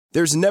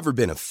There's never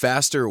been a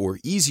faster or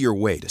easier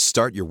way to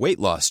start your weight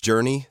loss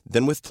journey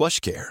than with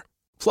PlushCare.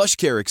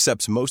 PlushCare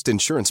accepts most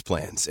insurance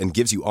plans and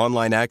gives you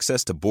online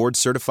access to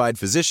board-certified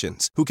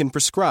physicians who can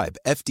prescribe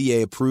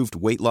FDA-approved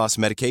weight loss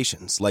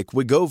medications like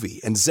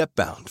Wegovy and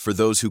Zepbound for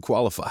those who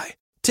qualify.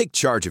 Take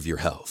charge of your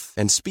health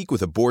and speak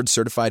with a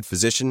board-certified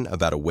physician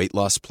about a weight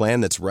loss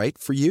plan that's right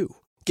for you.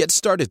 Get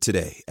started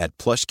today at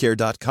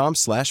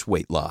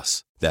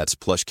plushcare.com/weight-loss. That's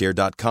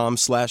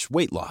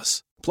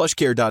plushcare.com/weight-loss.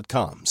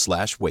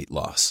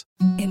 plushcare.com/weight-loss.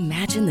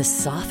 Imagine the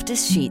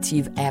softest sheets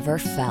you've ever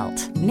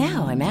felt.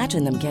 Now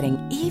imagine them getting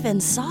even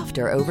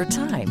softer over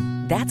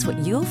time. That's what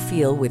you'll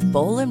feel with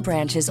Boll &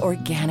 Branch's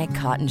organic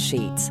cotton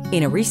sheets.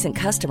 In a recent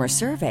customer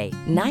survey,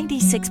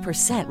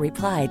 96%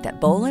 replied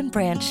that Boll &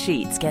 Branch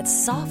sheets get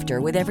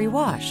softer with every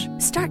wash.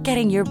 Start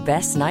getting your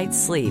best night's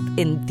sleep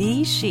in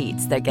these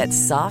sheets that get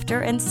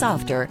softer and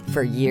softer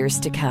for years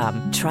to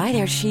come. Try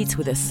their sheets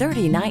with a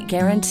 30-night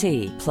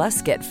guarantee.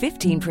 Plus, get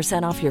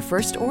 15% off your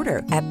first order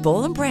at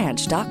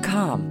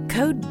bollandbranch.com.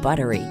 Code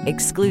BUTTERY.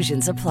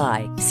 Exclusions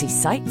apply. See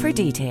site for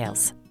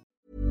details.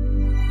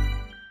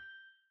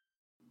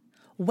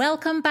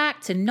 Welcome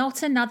back to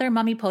Not Another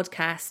Mummy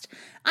podcast.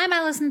 I'm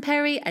Alison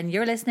Perry and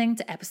you're listening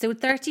to episode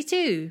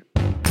 32.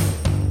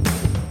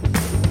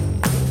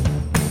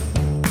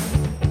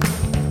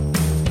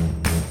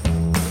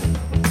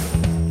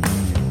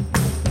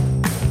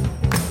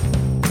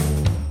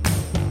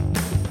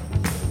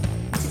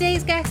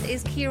 Today's guest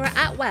is Ciara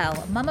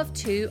Atwell, mum of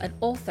two and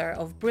author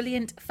of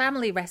brilliant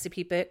family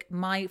recipe book,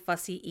 My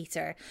Fussy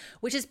Eater,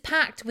 which is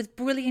packed with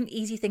brilliant,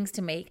 easy things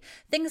to make,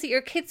 things that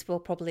your kids will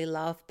probably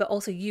love, but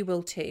also you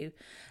will too.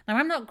 Now,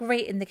 I'm not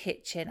great in the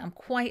kitchen. I'm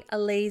quite a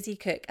lazy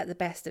cook at the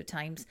best of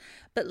times,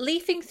 but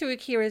leafing through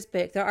Ciara's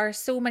book, there are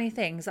so many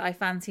things that I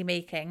fancy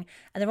making,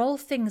 and they're all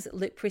things that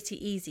look pretty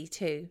easy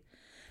too.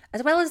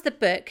 As well as the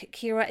book,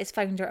 Ciara is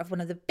founder of one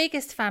of the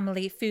biggest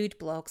family food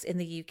blogs in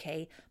the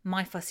UK,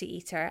 My Fussy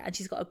Eater, and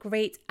she's got a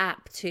great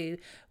app too,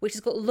 which has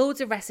got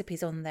loads of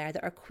recipes on there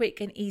that are quick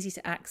and easy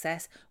to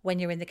access when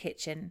you're in the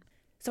kitchen.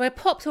 So I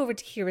popped over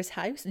to Ciara's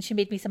house and she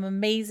made me some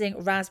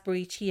amazing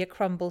raspberry chia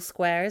crumble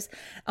squares,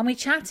 and we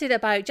chatted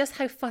about just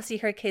how fussy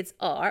her kids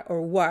are,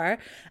 or were,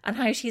 and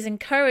how she's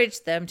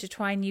encouraged them to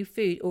try new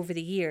food over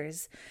the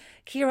years.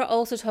 Ciara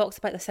also talks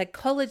about the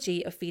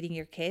psychology of feeding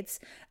your kids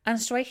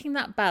and striking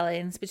that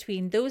balance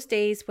between those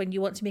days when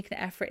you want to make an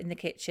effort in the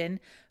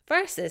kitchen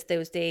versus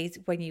those days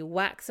when you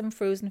whack some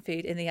frozen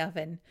food in the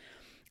oven.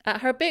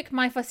 Her book,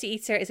 My Fussy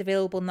Eater, is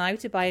available now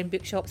to buy in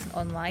bookshops and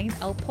online.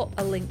 I'll pop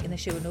a link in the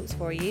show notes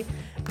for you.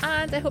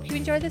 And I hope you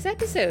enjoy this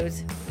episode.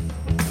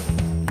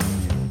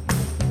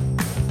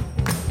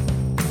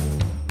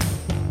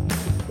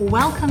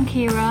 Welcome,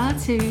 Ciara,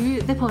 to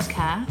the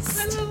podcast.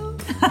 Hello.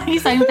 You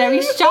sound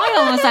very shy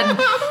all of a sudden.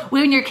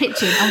 We're in your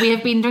kitchen and we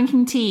have been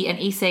drinking tea and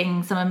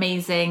eating some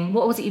amazing...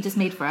 What was it you just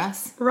made for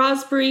us?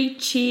 Raspberry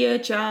chia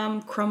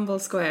jam crumble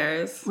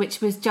squares.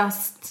 Which was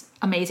just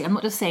amazing. I'm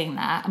not just saying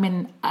that. I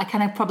mean, I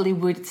kind of probably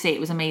would say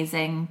it was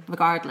amazing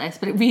regardless,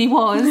 but it really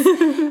was.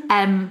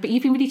 But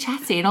you've been really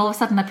chatty and all of a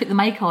sudden I put the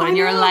mic on and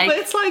you're like... but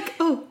it's like,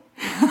 is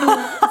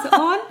it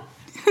on?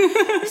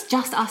 It's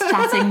just us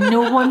chatting.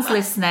 No one's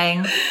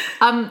listening.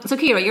 So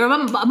Ciara, you're a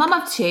mum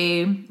of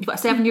two. You've got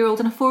a 7-year-old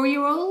and a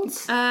 4-year-old.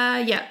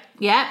 Yeah.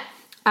 Yeah.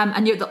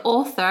 And you're the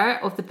author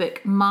of the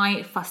book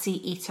My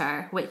Fussy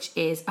Eater, which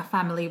is a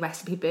family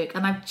recipe book.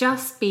 And I've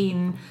just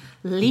been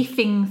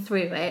leafing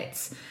through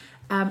it.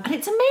 And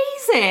it's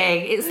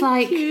amazing. It's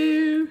Thank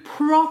you.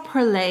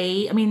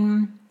 Properly, I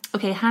mean,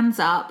 okay, hands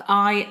up.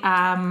 I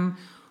am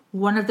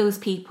one of those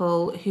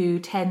people who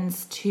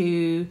tends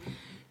to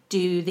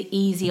do the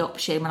easy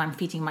option when I'm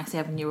feeding my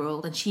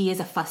 7-year-old, and she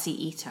is a fussy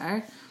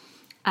eater.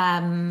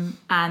 And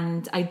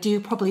I do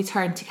probably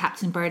turn to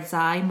Captain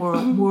Birdseye more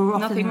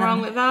often. Nothing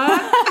wrong with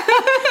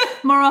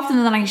that. More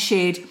often than I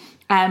should.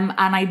 And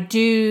I've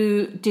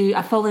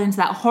fallen into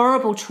that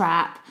horrible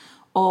trap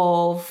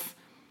of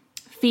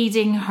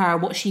feeding her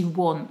what she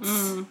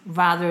wants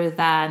rather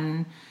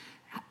than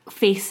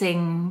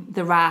facing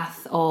the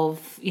wrath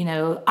of,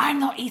 I'm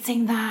not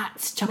eating that,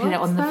 chucking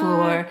it on the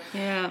floor.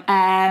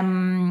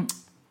 Yeah.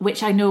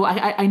 Which I know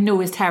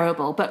is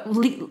terrible. But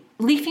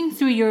leafing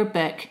through your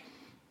book,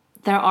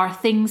 there are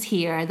things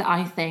here that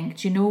I think,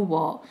 do you know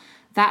what?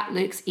 That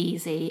looks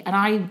easy. And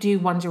I do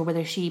wonder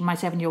whether my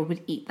 7-year-old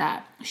would eat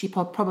that. She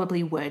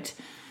probably would.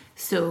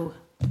 So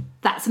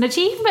that's an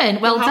achievement.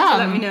 Well You'll done. have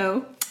to let me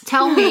know.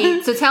 Tell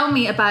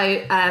me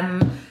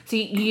about, so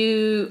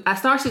you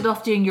started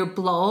off doing your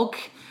blog.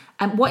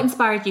 What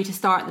inspired you to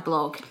start the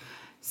blog?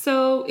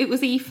 So it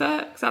was Aoife,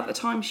 because at the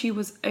time she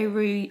was a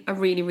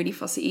really, really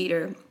fussy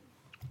eater.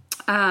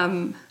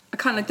 I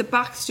kind of like the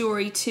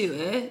backstory to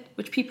it,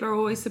 which people are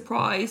always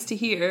surprised to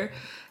hear,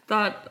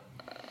 that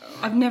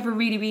I've never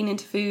really been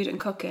into food and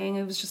cooking.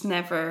 It was just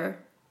never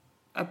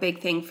a big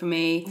thing for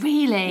me.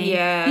 Really?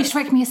 Yeah. You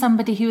strike me as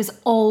somebody who has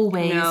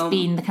always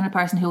been the kind of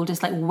person who will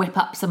just like whip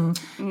up some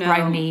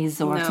brownies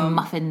or some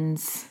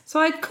muffins. So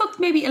I cooked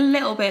maybe a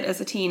little bit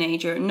as a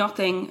teenager,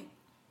 nothing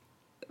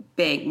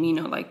big,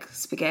 like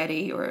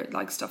spaghetti or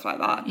like stuff like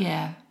that.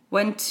 Yeah.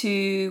 went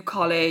to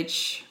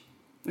college,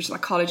 which is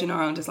like college in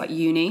Ireland is like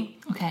uni.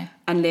 Okay.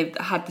 And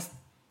had this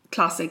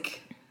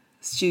classic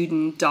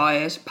student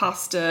diet: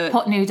 pasta,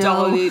 pot noodle,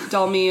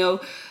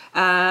 dolmio,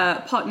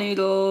 pot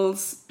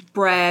noodles,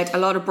 bread, a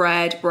lot of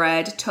bread,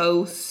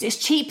 toast. It's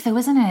cheap though,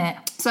 isn't it?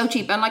 So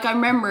cheap. And like I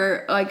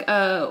remember, like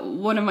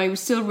one of my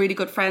still really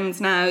good friends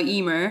now,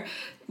 Emer,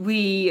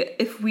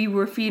 if we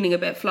were feeling a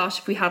bit flush,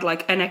 if we had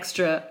like an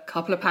extra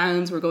couple of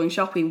pounds, we're going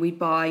shopping, we'd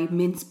buy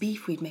minced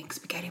beef, we'd make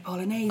spaghetti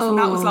bolognese. And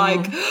that was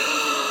like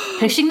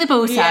pushing the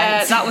boat out.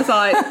 Yeah, that was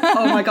like,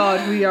 oh my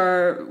God, we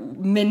are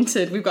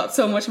minted. We've got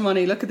so much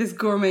money. Look at this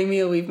gourmet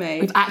meal we've made.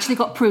 We've actually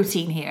got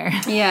protein here.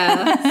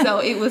 Yeah. So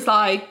it was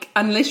like,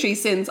 and literally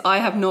since I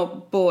have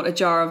not bought a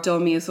jar of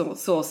dolmio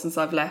sauce since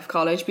I've left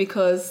college,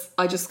 because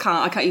I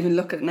can't even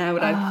look at it now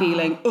without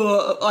feeling,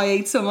 oh, I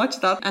ate so much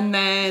of that. And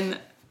then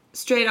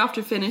straight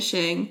after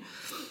finishing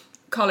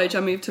college, I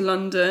moved to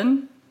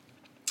London,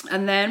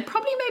 and then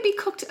probably maybe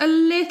cooked a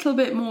little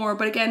bit more,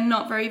 but again,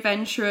 not very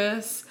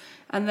venturous.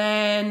 And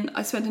then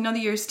I spent another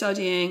year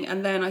studying,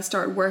 and then I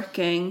started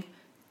working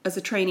as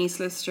a trainee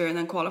solicitor and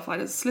then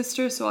qualified as a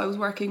solicitor. So I was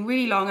working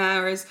really long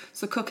hours.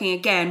 So cooking,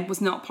 again,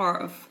 was not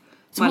part of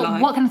my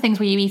life. What kind of things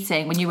were you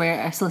eating when you were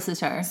a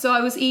solicitor? So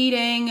I was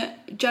eating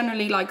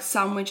generally like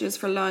sandwiches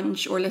for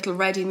lunch or little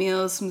ready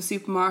meals from the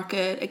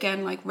supermarket.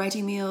 Again, like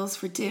ready meals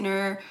for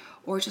dinner,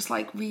 or just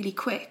like really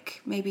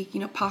quick, maybe,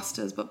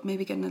 pastas, but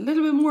maybe getting a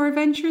little bit more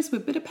adventurous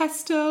with a bit of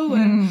pesto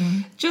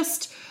and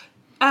just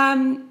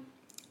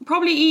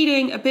probably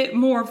eating a bit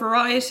more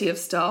variety of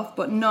stuff,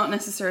 but not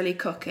necessarily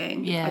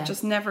cooking. Yeah. I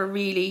just never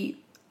really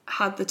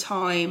had the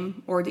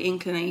time or the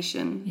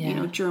inclination,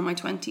 during my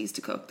 20s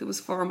to cook. There was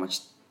far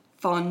much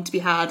fun to be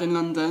had in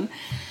London.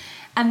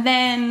 And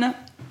then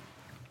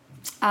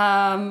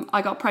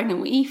I got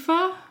pregnant with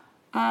Aoife,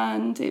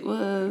 and it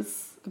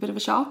was a bit of a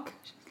shock,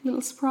 a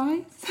little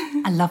surprise.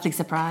 A lovely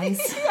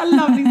surprise. A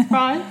lovely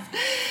surprise.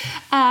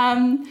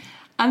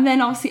 And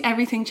then obviously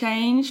everything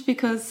changed,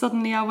 because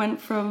suddenly I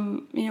went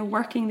from,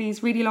 working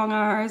these really long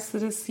hours to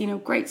this,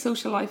 great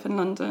social life in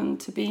London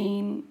to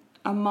being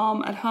a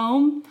mom at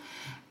home.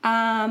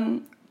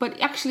 But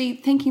actually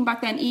thinking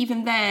back then,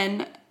 even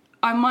then,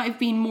 I might have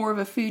been more of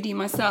a foodie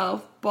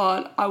myself,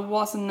 but I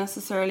wasn't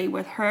necessarily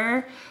with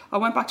her. I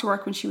went back to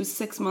work when she was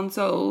 6 months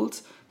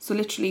old. So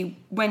literally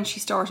when she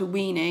started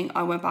weaning,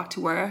 I went back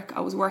to work. I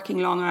was working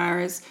long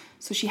hours.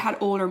 So she had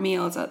all her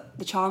meals at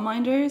the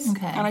childminders.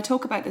 Okay. And I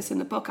talk about this in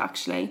the book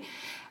actually,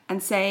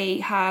 and say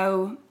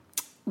how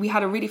we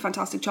had a really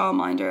fantastic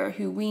childminder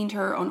who weaned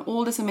her on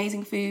all this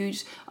amazing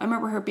food. I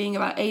remember her being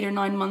about 8 or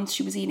 9 months.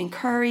 She was eating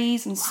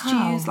curries and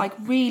stews, like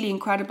really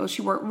incredible.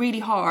 She worked really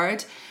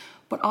hard.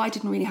 But I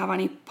didn't really have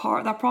any part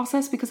of that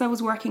process because I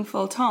was working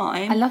full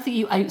time. I love that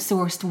you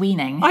outsourced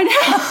weaning. I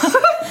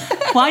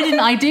know. Why didn't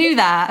I do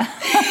that?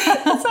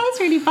 That sounds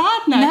really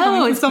bad now.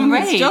 No, it's someone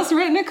great. Who's just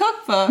written a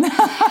cookbook.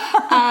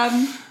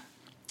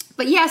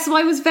 But yeah, so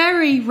I was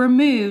very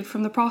removed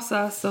from the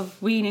process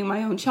of weaning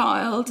my own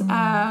child.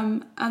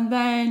 And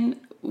then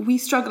we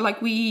struggled,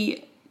 like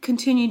we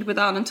continued with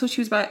that until she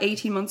was about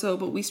 18 months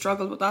old, but we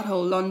struggled with that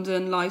whole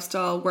London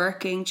lifestyle,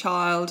 working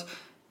child,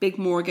 big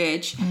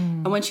mortgage.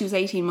 And when she was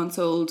 18 months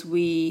old,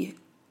 we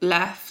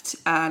left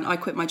and I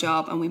quit my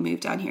job and we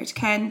moved down here to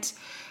Kent.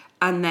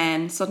 And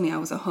then suddenly I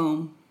was at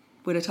home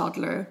with a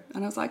toddler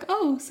and I was like,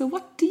 oh, so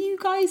what do you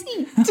guys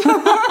eat?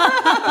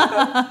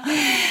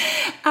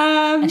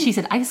 And she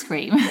said ice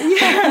cream.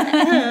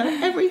 Yeah,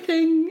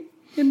 everything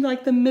in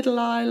like the middle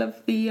aisle of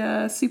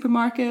the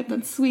supermarket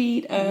that's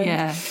sweet.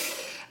 And,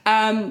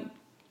 and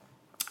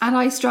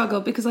I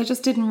struggled because I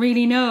just didn't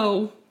really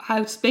know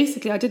how to,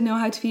 basically I didn't know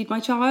how to feed my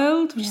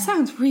child, which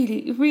sounds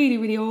really, really,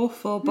 really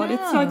awful, but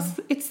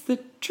it's the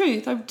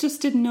truth. I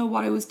just didn't know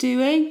what I was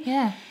doing.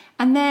 Yeah.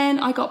 And then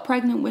I got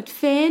pregnant with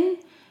Finn,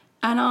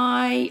 and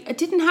I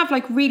didn't have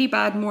like really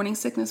bad morning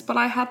sickness, but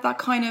I had that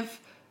kind of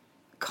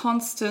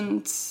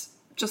constant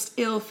just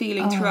ill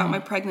feeling throughout my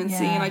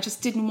pregnancy, and I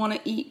just didn't want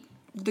to eat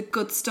the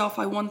good stuff.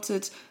 I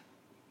wanted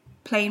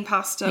plain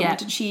pasta, I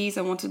wanted cheese,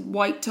 I wanted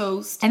white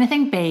toast.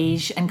 Anything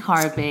beige and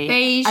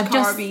carby.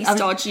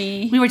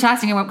 Stodgy. We were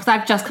chatting about, because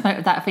I've just come out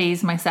of that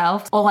phase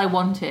myself. All I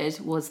wanted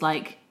was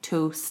like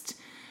toast,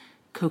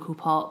 Cocoa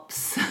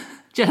Pops,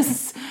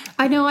 just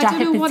I know, I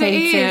don't know what it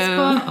is, potato.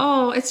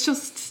 but it's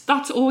just,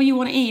 that's all you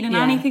want to eat. And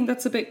anything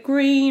that's a bit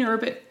green or a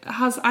bit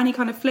has any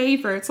kind of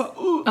flavour, it's like,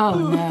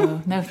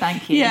 no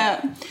thank you.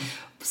 Yeah.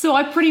 So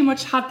I pretty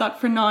much had that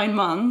for 9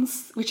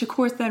 months, which of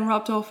course then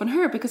rubbed off on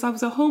her because I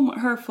was at home with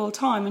her full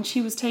time and she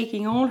was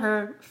taking all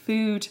her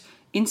food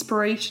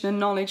inspiration and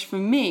knowledge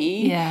from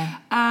me. Yeah.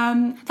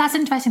 That's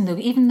interesting though,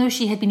 even though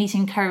she had been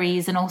eating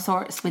curries and all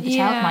sorts with the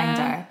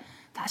childminder.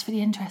 That's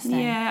really interesting.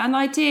 Yeah, and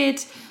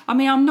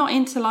I'm not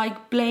into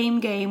like blame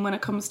game when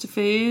it comes to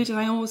food, and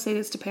I always say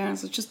this to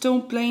parents, just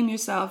don't blame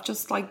yourself,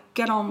 just like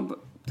get on with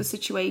the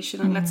situation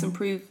and let's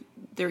improve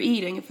their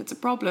eating if it's a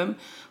problem.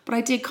 But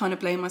I did kind of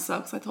blame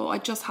myself because I thought I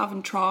just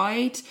haven't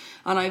tried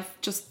and I've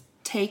just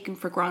taken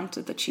for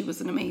granted that she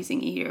was an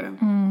amazing eater.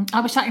 I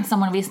was chatting to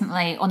someone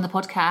recently on the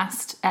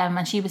podcast,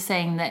 and she was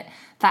saying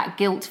that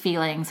guilt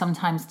feeling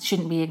sometimes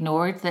shouldn't be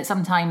ignored, that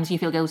sometimes you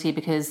feel guilty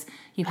because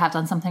you have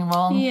done something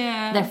wrong.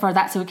 Yeah. Therefore,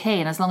 that's okay.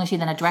 And as long as you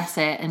then address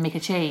it and make a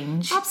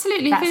change,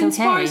 absolutely, that's if it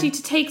inspires okay. you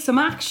to take some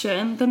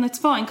action, then it's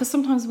fine, because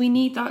sometimes we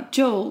need that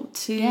jolt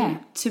to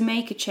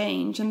make a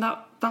change. And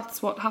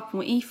that's what happened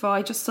with Aoife.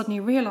 I just suddenly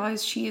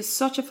realised she is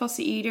such a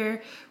fussy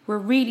eater. We're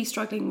really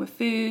struggling with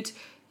food.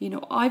 You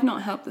know, I've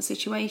not helped the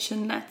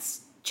situation.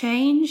 Let's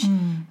change.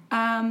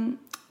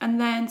 And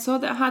then so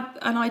that I had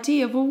an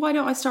idea of, well, why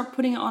don't I start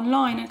putting it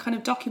online and kind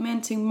of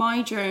documenting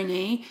my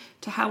journey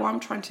to how I'm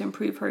trying to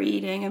improve her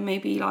eating, and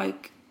maybe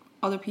like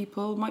other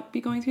people might be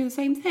going through the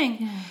same thing.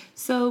 Yeah.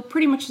 So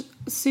pretty much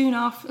soon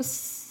after,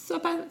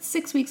 about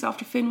 6 weeks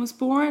after Finn was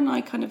born, I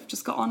kind of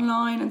just got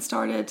online and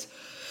started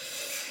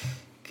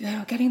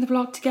getting the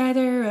blog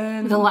together.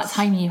 And with all that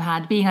time you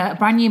had, being a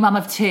brand new mum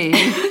of 2.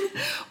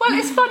 Well,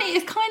 it's funny.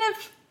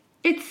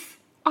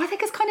 I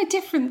think it's kind of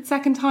different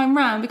second time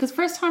round, because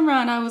first time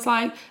round I was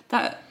like,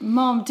 that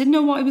mom didn't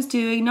know what I was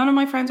doing. None of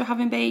my friends were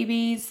having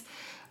babies.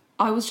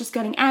 I was just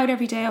getting out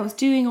every day. I was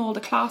doing all the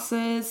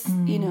classes.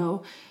 You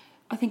know,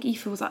 I think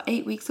Aoife was at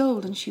 8 weeks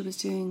old and she was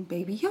doing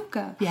baby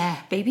yoga,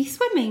 baby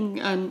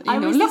swimming, and you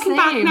know, looking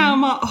back now,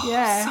 I'm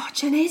like,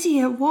 such an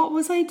idiot. What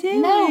was I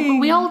doing? No, but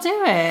we all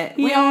do it.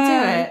 We all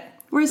do it.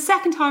 Whereas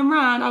second time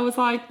round, I was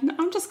like,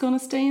 I'm just going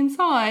to stay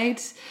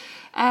inside.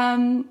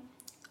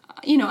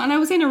 You know, and I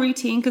was in a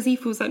routine because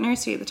Aoife was at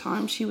nursery at the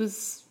time. She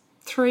was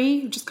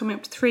 3, just coming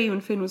up to 3 when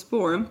Finn was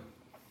born.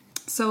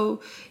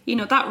 So, you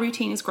know, that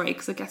routine is great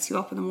because it gets you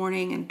up in the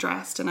morning and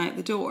dressed and out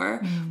the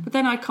door. But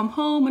then I'd come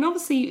home, and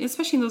obviously,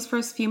 especially in those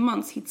first few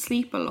months, he'd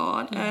sleep a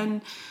lot.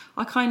 And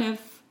I kind of,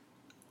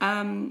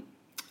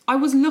 I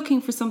was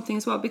looking for something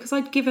as well, because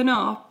I'd given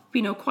up,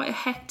 you know, quite a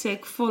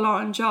hectic,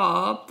 full-on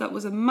job that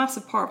was a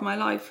massive part of my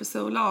life for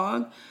so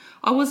long.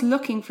 I was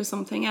looking for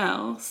something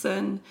else,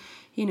 and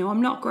you know,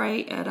 I'm not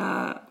great at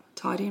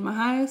tidying my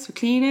house or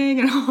cleaning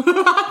and all of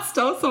that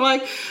stuff. So I'm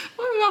like,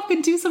 well, maybe I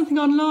can do something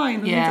online.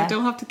 That means I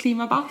don't have to clean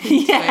my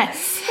bathroom.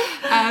 Yes.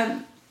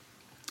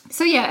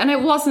 So yeah, and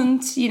it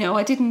wasn't, you know,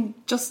 I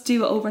didn't just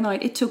do it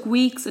overnight. It took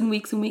weeks and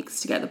weeks and weeks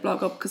to get the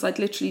blog up, because I'd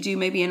literally do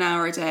maybe an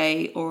hour a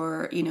day,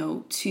 or, you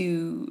know,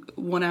 2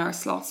 1-hour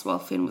slots while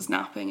Finn was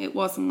napping. It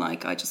wasn't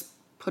like I just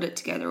put it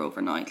together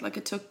overnight. Like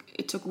it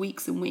took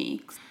weeks and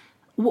weeks.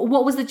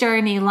 What was the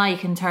journey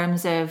like in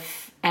terms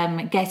of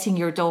getting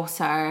your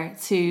daughter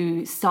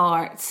to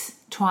start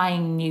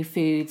trying new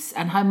foods,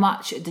 and how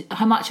much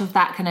of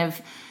that kind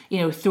of, you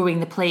know, throwing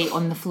the plate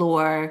on the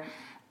floor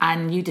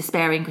and you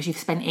despairing because you've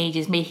spent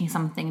ages making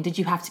something, did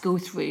you have to go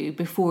through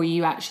before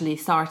you actually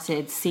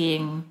started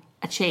seeing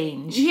a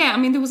change? Yeah, I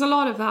mean, there was a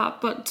lot of that,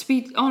 but to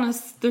be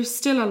honest, there's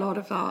still a lot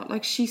of that.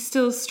 Like, she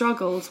still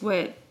struggles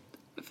with.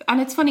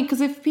 And it's funny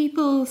because if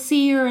people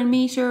see her and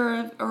meet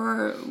her,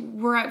 or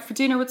we're out for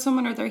dinner with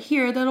someone, or they're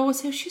here, they'll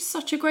always say, she's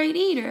such a great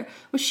eater.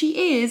 Well,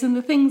 she is, and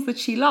the things that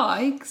she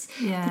likes,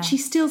 but she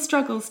still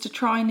struggles to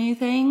try new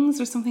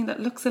things, or something that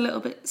looks a little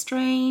bit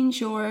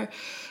strange, or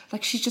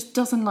like she just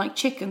doesn't like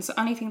chicken. So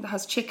anything that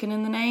has chicken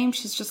in the name,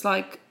 she's just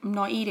like, I'm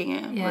not eating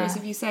it. Whereas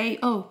if you say,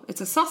 oh, it's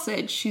a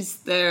sausage, she's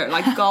there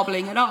like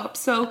gobbling it up.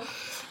 So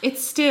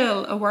it's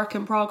still a work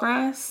in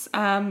progress.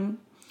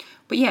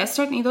 But yeah,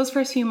 certainly those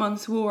first few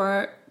months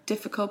were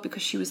difficult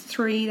because she was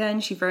 3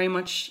 then. She very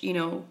much, you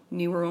know,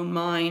 knew her own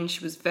mind.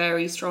 She was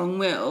very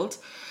strong-willed.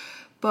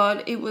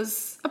 But it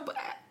was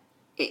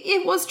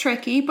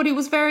tricky, but it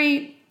was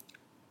very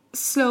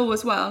slow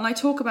as well. And I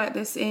talk about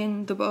this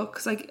in the book,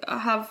 because I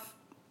have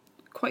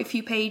quite a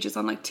few pages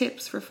on like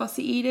tips for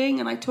fussy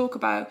eating, and I talk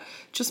about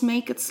just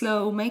make it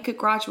slow, make it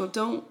gradual.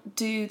 Don't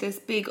do this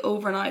big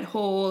overnight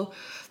haul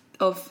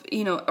of,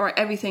 you know, or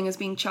everything is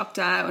being chucked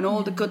out and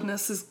all the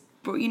goodness is,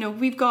 you know,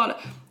 we've got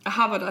a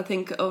habit, I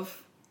think,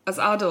 of as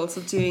adults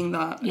of doing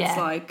that. Yeah, it's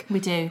like we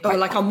do. Or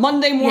like on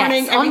Monday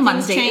morning, yes, on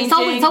Monday. Changing.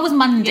 It's always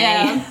Monday.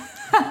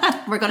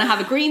 Yeah. We're going to have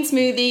a green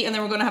smoothie, and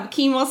then we're going to have a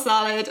quinoa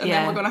salad, and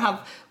then we're going to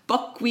have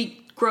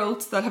buckwheat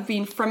groats that have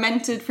been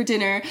fermented for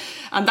dinner,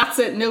 and that's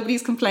it.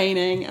 Nobody's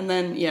complaining. And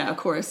then, yeah, of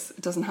course,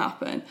 it doesn't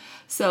happen.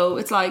 So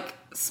it's like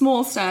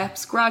small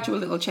steps, gradual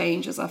little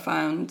changes I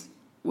found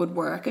would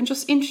work, and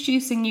just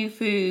introducing new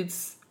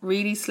foods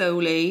really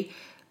slowly,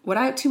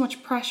 without too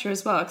much pressure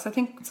as well. Because I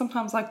think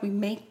sometimes, like, we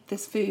make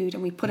this food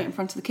and we put it in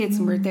front of the kids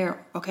and we're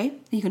there, okay,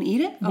 are you going to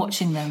eat it?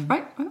 Watching them.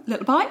 Right,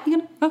 little bite, you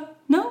going to,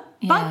 no,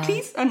 bite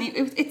please. And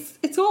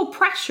it's all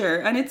pressure,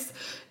 and it's,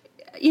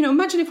 you know,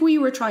 imagine if we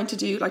were trying to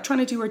do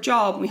our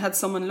job and we had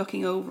someone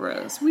looking over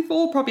us. We've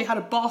all probably had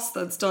a boss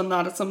that's done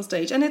that at some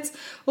stage, and it's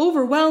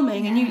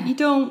overwhelming, and you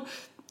don't,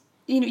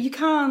 you know, you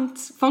can't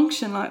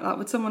function like that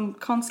with someone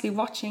constantly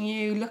watching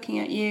you, looking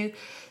at you.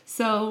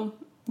 So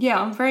yeah,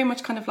 I'm very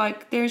much kind of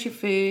like, there's your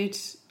food,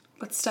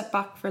 let's step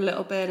back for a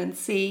little bit and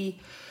see.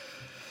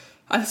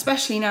 And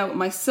especially now with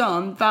my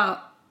son,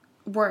 that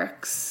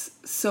works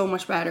so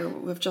much better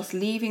with just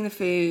leaving the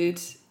food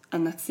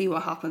and let's see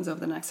what happens over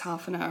the next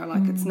half an hour.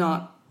 Like, it's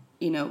not,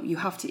 you know, you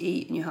have to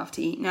eat and you have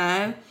to eat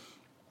now.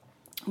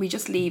 we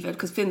just leave it,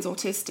 because Finn's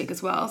autistic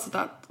as well, so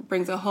that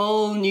brings a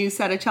whole new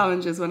set of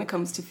challenges when it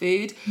comes to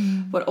food.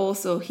 But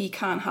also he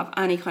can't have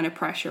any kind of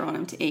pressure on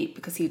him to eat,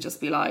 because he'll just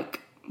be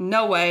like,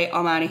 no way,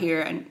 I'm out of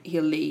here, and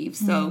he'll leave.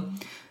 So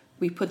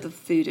we put the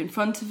food in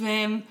front of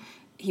him.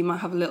 He might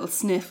have a little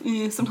sniff.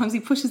 Sometimes he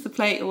pushes the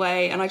plate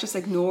away and I just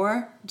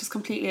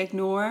completely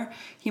ignore.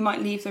 He might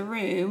leave the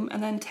room,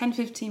 and then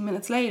 10-15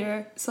 minutes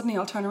later, suddenly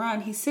I'll turn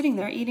around, he's sitting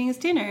there eating his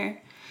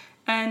dinner.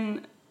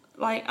 And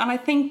I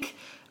think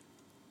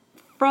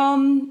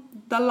from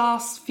the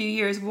last few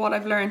years, what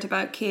I've learned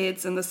about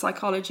kids and the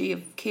psychology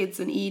of kids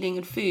and eating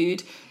and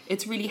food,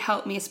 it's really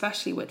helped me,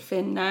 especially with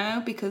Finn now,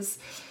 because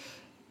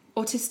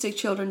autistic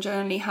children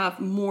generally have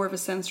more of a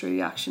sensory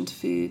reaction to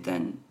food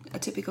than a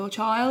typical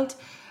child.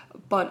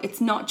 But it's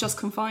not just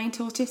confined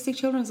to autistic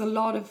children. There's a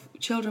lot of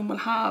children will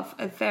have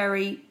a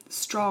very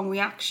strong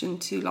reaction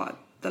to like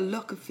the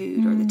look of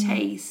food or the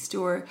taste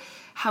or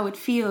how it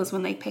feels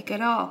when they pick it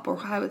up or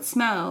how it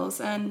smells.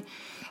 And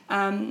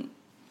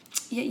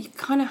you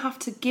kind of have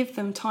to give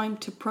them time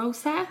to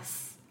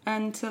process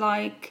and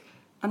to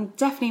and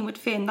definitely with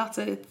Finn,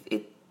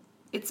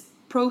 it's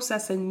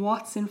processing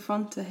what's in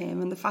front of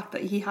him and the fact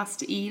that he has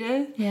to eat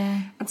it.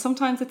 Yeah. And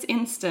sometimes it's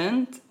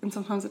instant and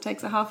sometimes it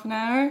takes a half an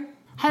hour.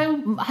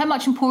 How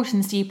much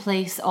importance do you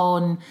place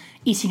on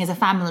eating as a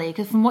family?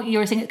 Because from what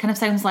you're saying, it kind of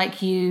sounds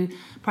like you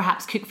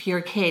perhaps cook for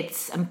your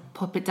kids and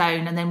pop it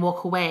down and then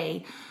walk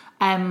away.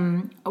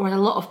 Or a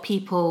lot of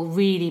people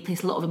really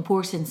place a lot of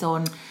importance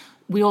on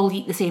we all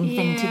eat the same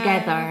thing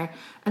together.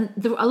 And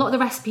a lot of the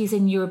recipes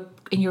in your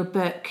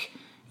book,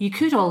 you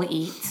could all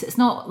eat. It's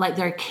not like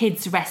they're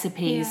kids'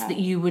 recipes that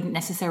you wouldn't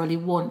necessarily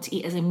want to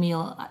eat as a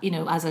meal,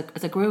 as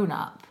a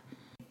grown-up.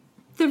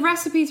 The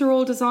recipes are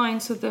all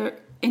designed so they're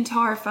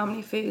entire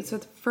family food, so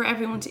for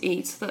everyone to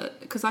eat, so that,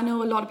 because I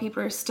know a lot of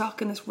people are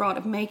stuck in this rut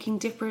of making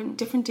different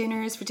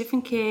dinners for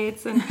different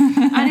kids, and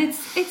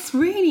it's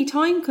really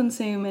time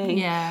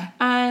consuming.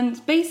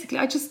 And basically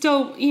I just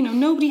don't,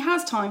 nobody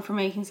has time for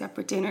making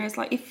separate dinners.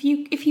 Like if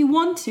you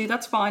want to,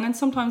 that's fine, and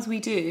sometimes we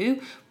do,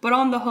 but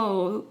on the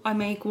whole I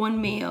make one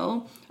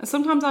meal, and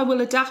sometimes I will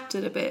adapt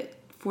it a bit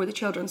for the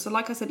children. So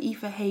like I said,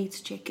 Aoife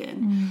hates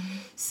chicken,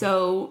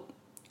 so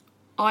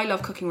I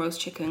love cooking roast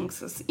chicken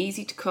because it's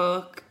easy to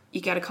cook. You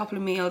get a couple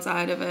of meals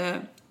out of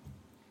it.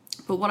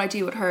 But what I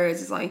do with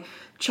hers is I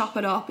chop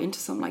it up into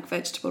some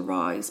vegetable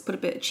rice, put a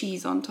bit of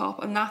cheese on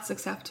top, and that's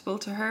acceptable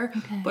to her.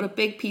 Okay. But a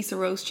big piece of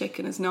roast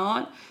chicken is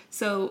not.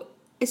 So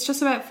it's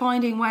just about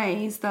finding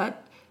ways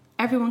that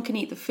everyone can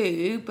eat the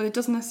food, but it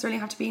doesn't necessarily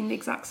have to be in the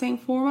exact same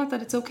format,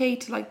 that it's okay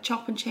to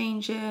chop and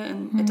change it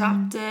and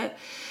adapt it.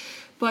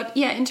 But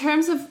yeah, in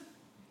terms of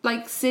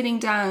sitting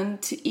down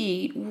to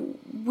eat,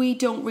 we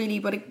don't really,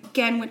 but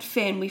again with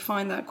Finn we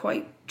find that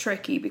quite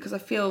tricky, because I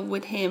feel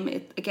with him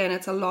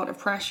it's a lot of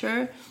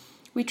pressure.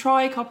 We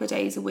try a couple of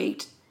days a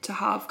week to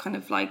have kind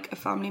of a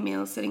family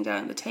meal sitting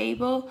down at the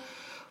table,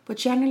 but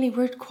generally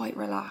we're quite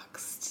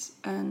relaxed.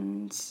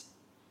 And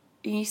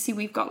you see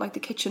we've got the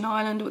kitchen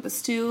island with the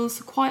stools,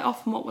 so quite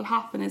often what will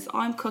happen is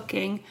I'm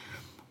cooking,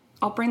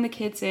 I'll bring the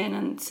kids in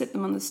and sit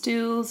them on the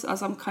stools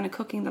as I'm kind of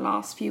cooking the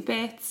last few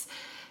bits,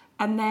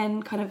 and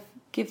then kind of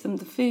give them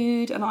the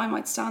food, and I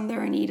might stand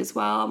there and eat as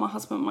well. My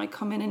husband might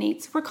come in and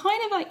eat. So we're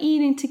kind of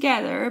eating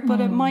together,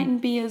 but it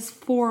mightn't be as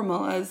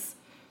formal as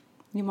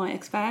you might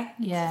expect.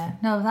 Yeah,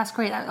 no, that's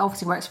great. That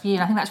obviously works for you,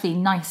 and I think that's really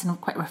nice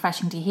and quite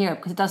refreshing to hear,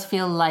 because it does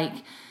feel like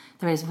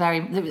there's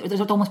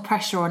almost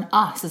pressure on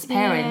us as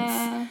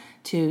parents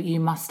you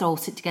must all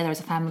sit together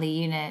as a family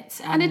unit.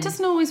 And it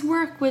doesn't always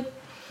work with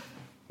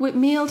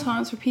meal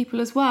times for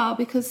people as well,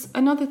 because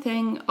another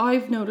thing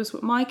I've noticed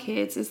with my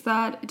kids is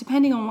that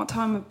depending on what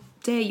time of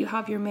day you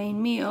have your main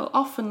meal,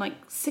 often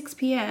 6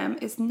 p.m.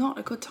 is not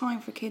a good time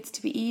for kids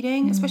to be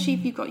eating, especially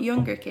if you've got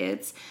younger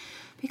kids,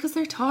 because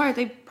they're tired.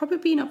 They've probably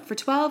been up for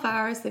 12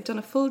 hours, they've done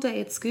a full day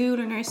at school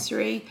or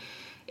nursery.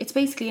 It's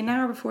basically an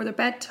hour before their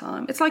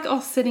bedtime. It's like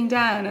us sitting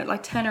down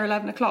at 10 or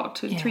 11 o'clock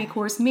to a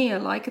 3-course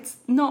meal. It's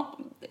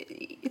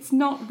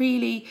not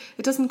really,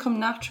 it doesn't come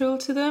natural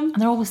to them.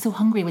 And they're always so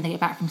hungry when they get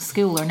back from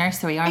school or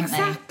nursery, aren't they?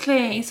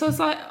 Exactly. So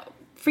it's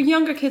for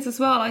younger kids as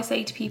well, I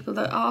say to people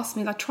that ask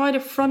me, try to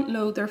front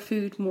load their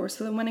food more,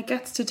 so that when it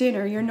gets to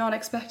dinner, you're not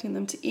expecting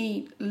them to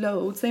eat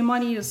loads. They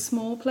might eat a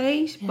small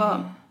plate,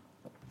 but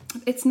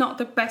it's not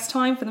the best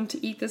time for them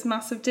to eat this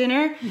massive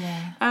dinner.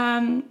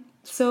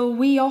 So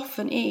we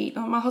often eat.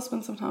 My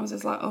husband sometimes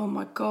is oh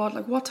my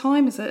God, what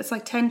time is it? It's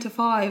 10 to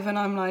 5, and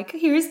I'm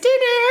here's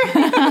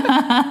dinner.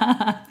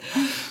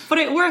 But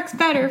it works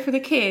better for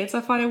the kids.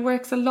 I find it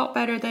works a lot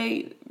better.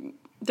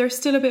 They're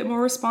still a bit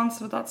more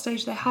responsive at that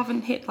stage. They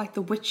haven't hit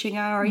the witching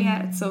hour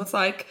yet. So it's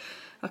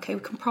okay,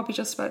 we can probably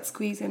just about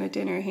squeeze in a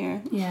dinner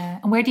here. Yeah.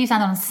 And where do you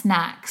stand on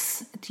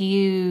snacks? Do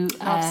you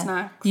love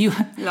snacks? You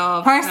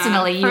love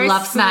personally, snacks. You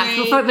love snacks. For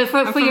your kids,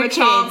 from a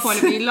child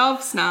point of view,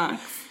 love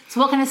snacks. So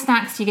what kind of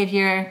snacks do you give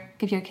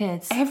your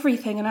kids?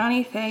 Everything and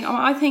anything.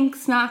 I think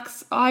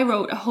snacks. I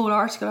wrote a whole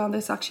article on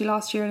this actually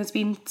last year, and it's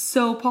been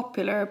so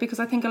popular because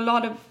I think a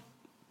lot of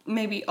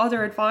maybe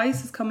other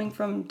advice is coming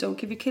from don't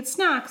give your kids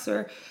snacks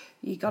or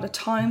You got to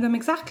time them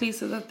exactly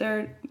so that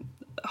they're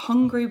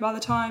hungry by the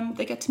time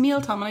they get to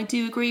mealtime. And I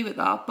do agree with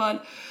that.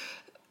 But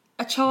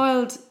a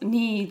child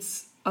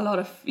needs a lot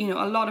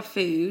of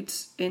food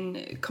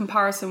in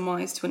comparison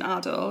wise to an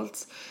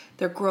adult.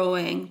 They're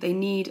growing, they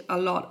need a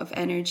lot of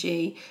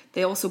energy.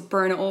 They also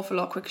burn it off a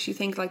lot quicker. You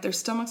think like their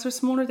stomachs are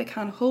smaller, they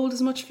can't hold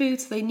as much food,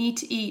 so they need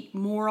to eat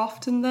more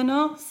often than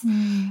us.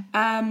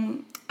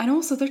 And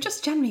also they're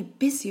just generally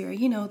busier,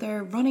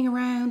 they're running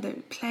around, they're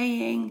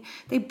playing,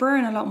 they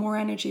burn a lot more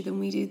energy than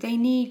we do. They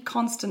need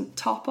constant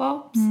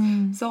top-ups.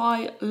 So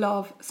I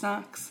love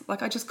snacks.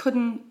 Like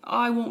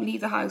I won't leave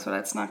the house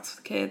without snacks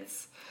for the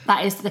kids.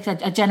 That is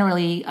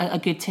generally a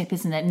good tip,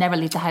 isn't it? Never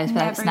leave the house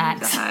without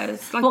snacks. Never leave the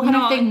house. Like, what kind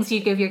of things do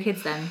you give your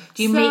kids then?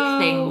 Do you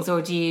make things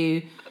or do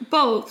you...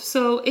 Both.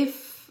 So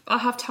if I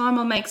have time,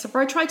 I'll make stuff.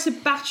 Or I try to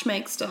batch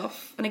make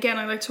stuff. And again,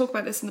 I talk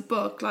about this in the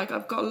book. Like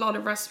I've got a lot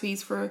of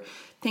recipes for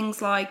things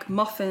like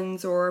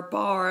muffins or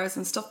bars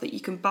and stuff that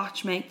you can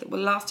batch make that will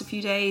last a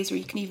few days, or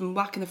you can even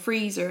whack in the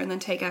freezer and then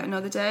take out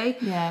another day.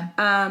 Yeah.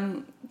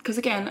 Because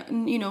again,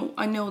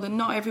 I know that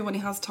not everybody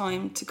has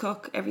time to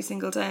cook every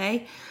single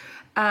day.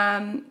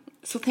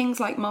 So things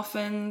like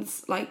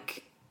muffins,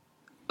 like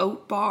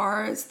oat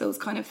bars, those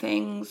kind of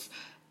things.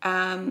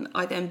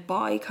 I then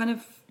buy kind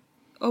of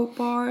oat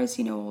bars,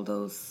 all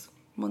those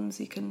ones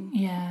you can...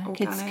 Yeah,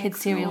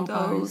 kids cereal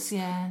bars,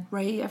 yeah.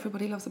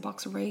 Everybody loves a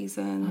box of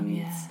raisins.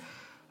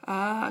 Oh,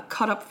 yeah.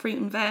 Cut up fruit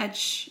and veg.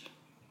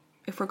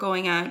 If we're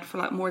going out for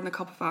like more than a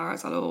couple of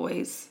hours, I'll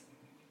always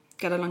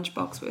get a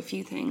lunchbox with a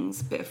few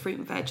things, a bit of fruit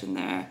and veg in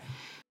there.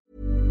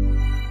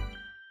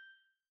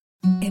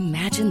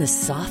 Imagine the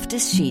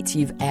softest sheets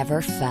you've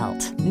ever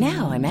felt.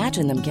 Now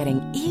imagine them getting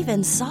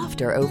even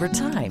softer over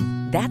time.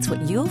 That's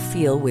what you'll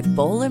feel with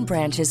Boll &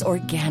 Branch's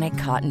organic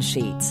cotton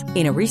sheets.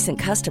 In a recent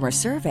customer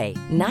survey,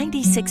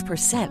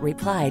 96%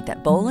 replied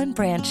that Boll &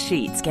 Branch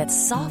sheets get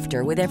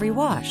softer with every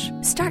wash.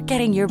 Start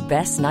getting your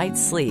best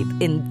night's sleep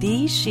in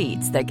these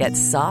sheets that get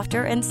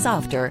softer and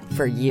softer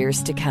for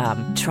years to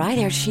come. Try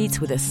their sheets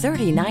with a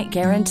 30-night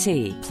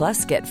guarantee.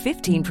 Plus, get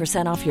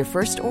 15% off your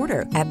first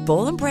order at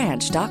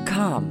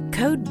bollandbranch.com.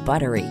 Code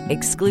BUTTERY.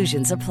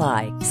 Exclusions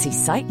apply. See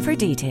site for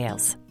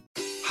details.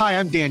 Hi,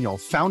 I'm Daniel,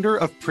 founder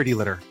of Pretty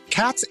Litter.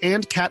 Cats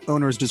and cat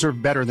owners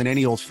deserve better than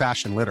any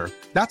old-fashioned litter.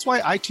 That's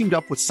why I teamed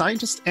up with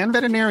scientists and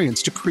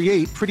veterinarians to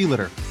create Pretty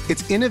Litter.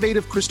 Its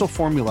innovative crystal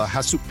formula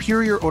has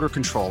superior odor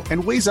control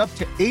and weighs up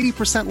to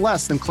 80%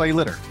 less than clay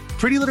litter.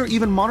 Pretty Litter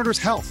even monitors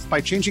health by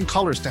changing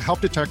colors to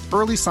help detect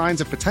early signs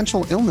of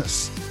potential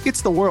illness.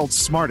 It's the world's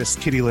smartest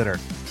kitty litter.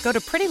 Go to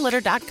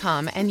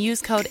prettylitter.com and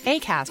use code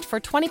ACAST for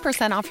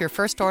 20% off your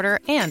first order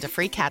and a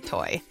free cat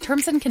toy.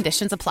 Terms and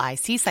conditions apply.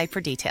 See site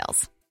for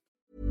details.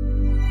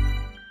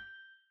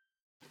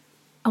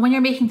 And when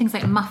you're making things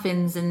like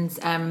muffins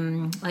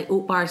and like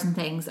oat bars and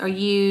things, are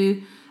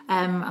you...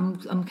 I'm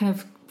kind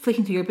of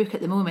flicking through your book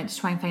at the moment to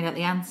try and find out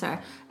the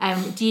answer.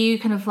 Do you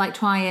kind of like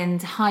try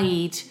and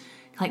hide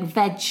like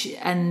veg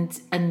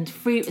and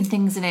fruit and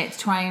things in it to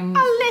try and... A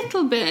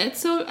little bit.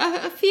 So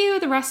a few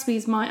of the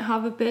recipes might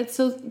have a bit.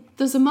 So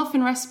there's a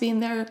muffin recipe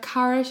in there,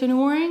 carrot and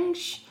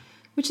orange,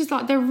 which is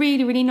like, they're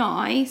really, really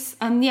nice.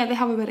 And yeah, they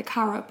have a bit of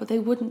carrot, but they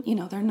wouldn't,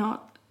 they're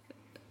not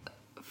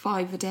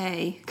 5 a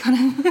day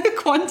kind of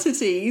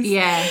quantities.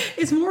 Yeah.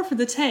 It's more for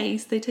the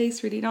taste. They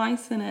taste really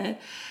nice in it.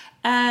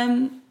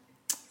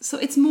 So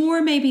it's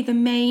more maybe the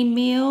main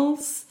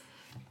meals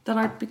that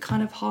I'd be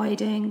kind of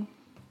hiding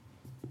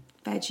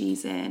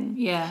veggies in.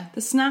 Yeah.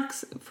 The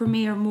snacks for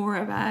me are more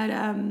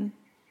about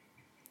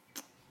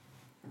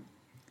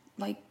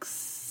like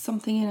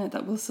something in it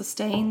that will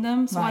sustain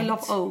them. So I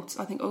love oats.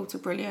 I think oats are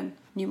brilliant.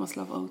 You must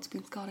love oats,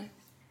 being Scottish.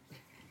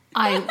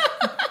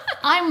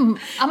 I'm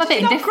a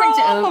bit indifferent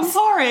to oats. On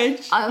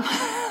porridge.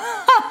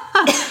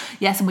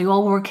 Yes, and we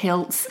all wore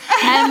kilts.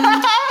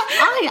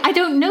 I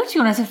don't know, to be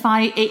honest, if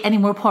I ate any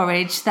more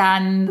porridge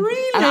than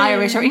an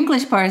Irish or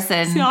English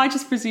person. See, I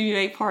just presume you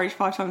ate porridge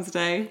 5 times a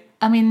day.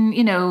 I mean,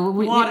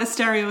 what a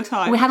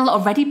stereotype. We had a lot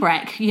of ready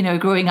break,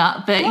 growing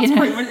up, but that's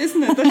pretty much,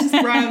 isn't it? They're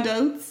just ground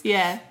oats.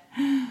 Yeah.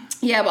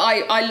 Yeah, but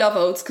I love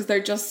oats because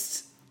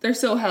they're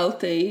so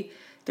healthy.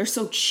 They're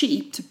so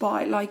cheap to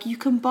buy. Like, you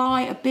can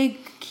buy a big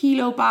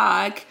kilo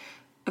bag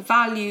of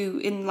value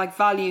in like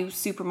value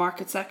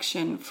supermarket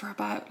section for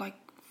about like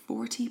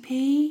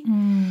 40p.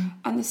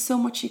 And there's so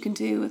much you can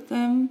do with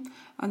them.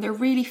 And they're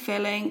really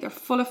filling. They're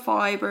full of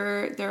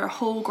fibre. They're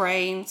whole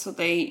grain. So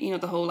they,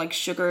 the whole like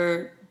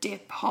sugar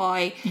dip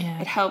high. Yeah.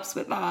 It helps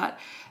with that.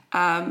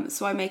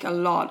 So I make a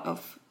lot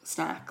of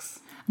snacks.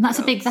 And that's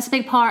a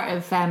big part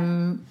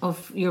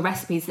of your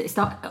recipes. It's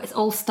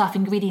all stuff,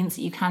 ingredients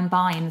that you can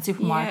buy in the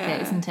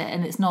supermarket, isn't it?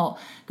 And it's not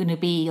going to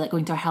be like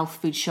going to a health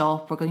food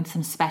shop or going to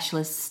some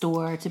specialist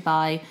store to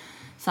buy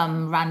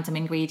some random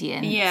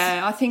ingredients.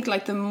 Yeah, I think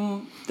like the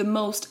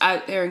most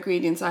out there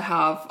ingredients I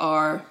have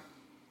are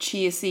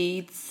chia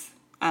seeds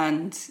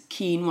and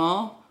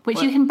quinoa.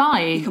 Which you can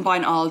buy. You can buy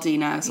in Aldi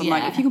now. So I'm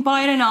like, if you can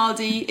buy it in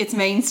Aldi, it's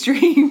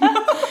mainstream.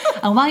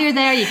 And while you're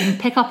there, you can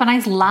pick up a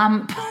nice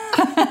lamp.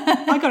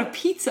 I got a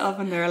pizza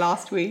oven there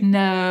last week.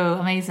 No,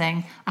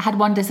 amazing. I had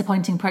one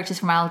disappointing purchase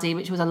from Aldi,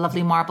 which was a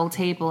lovely marble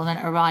table, and then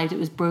it arrived, it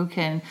was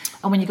broken.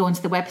 And when you go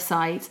onto the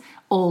website,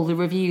 all the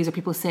reviews are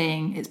people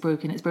saying it's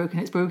broken, it's broken,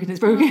 it's broken, it's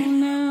broken. Oh,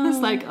 no. It's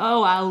like,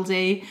 oh,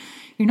 Aldi,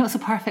 you're not so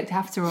perfect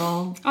after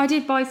all. I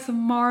did buy some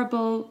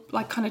marble,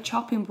 like kind of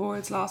chopping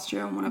boards last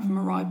year, and one of them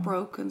arrived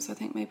broken. So I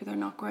think maybe they're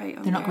not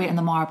great. They're not great on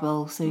the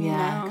marble. So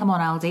yeah, No. come on,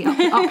 Aldi,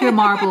 up your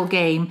marble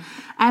game.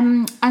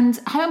 And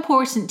how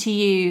important to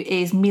you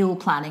is meal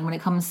planning when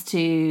it comes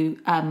to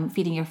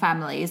feeding your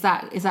family? Is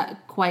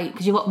that quite,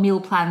 because you've got meal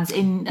plans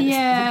in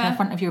at the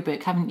front of your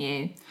book, haven't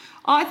you?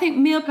 I think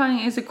meal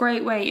planning is a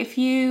great way. If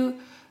you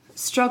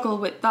struggle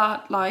with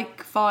that,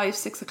 like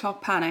 5-6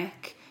 o'clock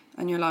panic,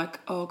 and you're like,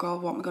 oh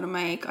God, what am I going to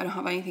make? I don't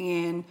have anything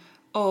in.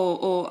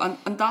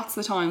 And that's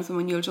the times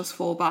when you'll just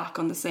fall back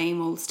on the same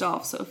old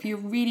stuff. So if you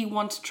really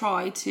want to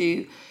try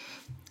to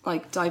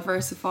like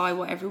diversify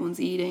what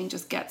everyone's eating,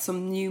 just get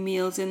some new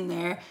meals in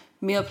there.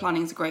 Meal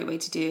planning is a great way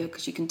to do it,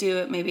 because you can do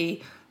it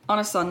maybe on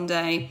a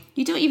Sunday.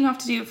 You don't even have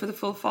to do it for the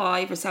full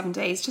 5 or 7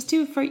 days. Just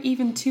do it for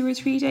even 2 or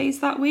 3 days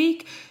that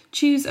week.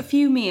 Choose a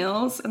few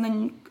meals, and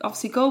then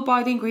obviously go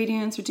buy the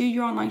ingredients or do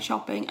your online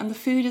shopping, and the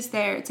food is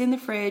there. It's in the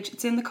fridge,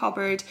 it's in the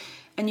cupboard,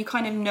 and you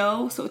kind of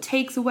know. So it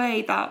takes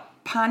away that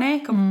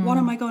panic of what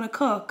am I going to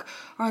cook?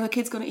 Are the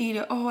kids going to eat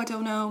it? Oh, I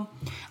don't know.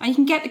 And you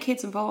can get the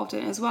kids involved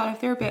in it as well.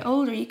 If they're a bit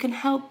older, you can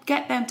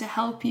get them to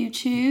help you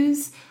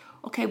choose.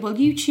 Okay, well,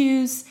 you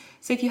choose.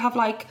 So if you have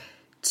like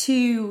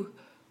two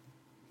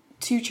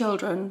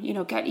children,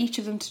 get each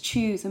of them to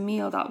choose a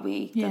meal that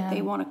week that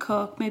they want to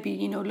cook. Maybe,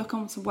 look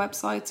on some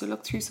websites or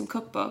look through some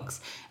cookbooks,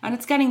 and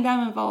it's getting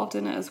them involved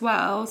in it as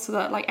well, so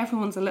that like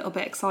everyone's a little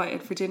bit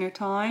excited for dinner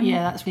time.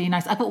 Yeah, that's really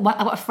nice. I've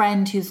got a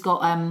friend who's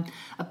got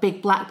a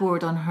big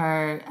blackboard on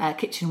her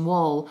kitchen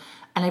wall,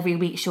 and every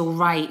week she'll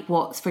write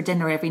what's for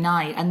dinner every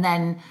night, and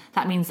then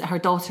that means that her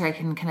daughter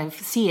can kind of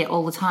see it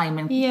all the time,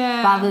 and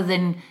rather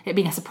than it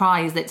being a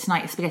surprise that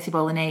tonight is spaghetti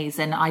bolognese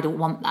and I don't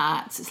want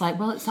that, it's like,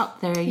 well, it's up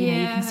there, you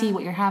know, you can see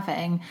what you're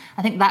having.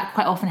 I think that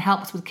quite often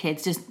helps with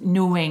kids, just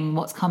knowing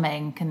what's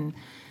coming can...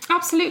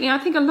 Absolutely. I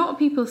think a lot of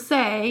people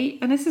say,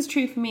 and this is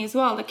true for me as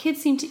well, that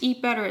kids seem to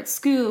eat better at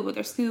school with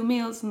their school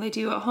meals than they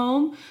do at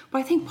home. But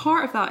I think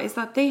part of that is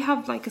that they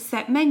have like a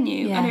set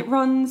menu, and it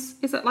runs,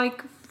 is it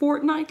like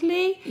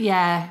fortnightly?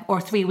 Yeah,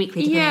 or 3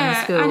 weekly depending on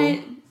the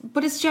school.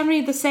 But it's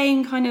generally the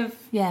same kind of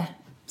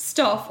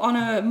stuff on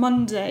a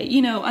Monday,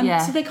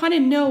 and so they kind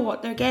of know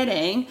what they're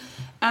getting.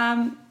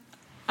 And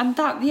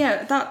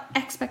that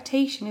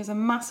expectation is a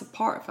massive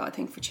part of it, I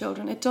think, for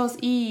children. It does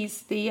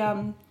ease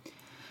the...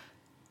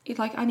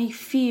 like any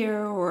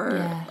fear or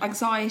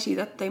anxiety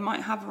that they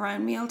might have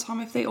around mealtime.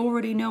 If they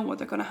already know what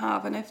they're going to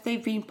have, and if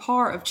they've been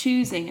part of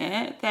choosing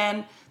it,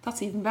 then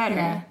that's even better.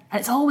 And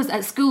it's always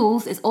at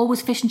schools, it's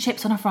always fish and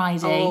chips on a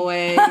Friday.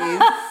 Always.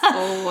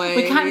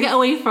 We can't get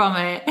away from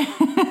it.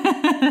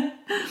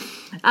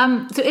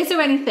 So is there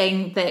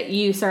anything that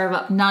you serve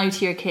up now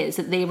to your kids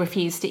that they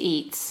refuse to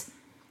eat?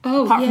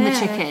 Apart from the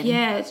chicken.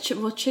 Yeah,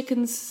 well,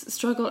 chickens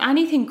struggle.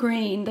 Anything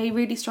green, they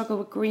really struggle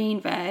with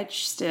green veg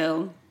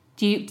still.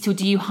 Do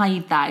you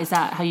hide that? Is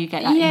that how you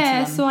get that into them?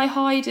 Yeah, so I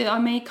hide it. I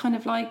make kind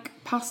of like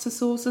pasta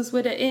sauces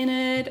with it in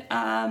it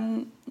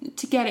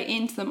to get it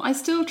into them. I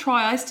still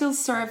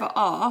serve it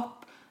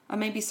up. I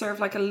maybe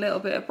serve like a little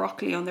bit of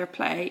broccoli on their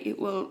plate. It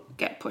will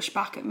get pushed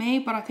back at me,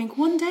 but I think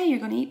one day you're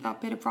going to eat that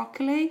bit of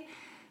broccoli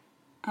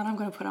and I'm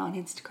going to put it on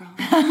Instagram.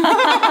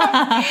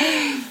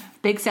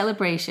 Big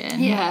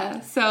celebration.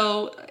 Yeah,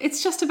 so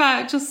it's just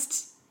about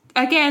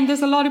again,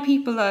 there's a lot of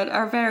people that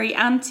are very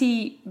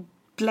anti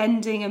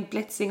blending and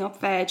blitzing up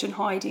veg and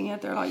hiding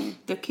it. They're like,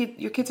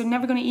 your kids are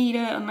never going to eat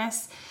it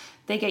unless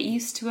they get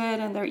used to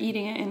it and they're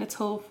eating it in its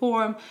whole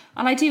form.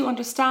 And I do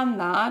understand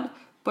that,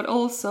 but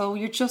also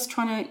you're just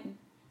trying to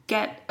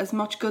get as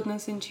much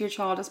goodness into your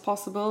child as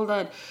possible.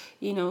 That,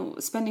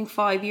 spending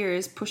 5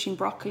 years pushing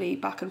broccoli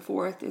back and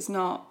forth is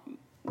not,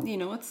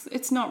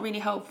 it's not really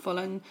helpful.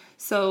 And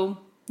so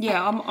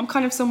I'm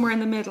kind of somewhere in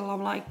the middle.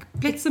 I'm like,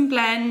 blitz and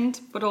blend,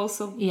 but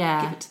also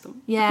give it to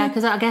them. Yeah,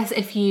 because I guess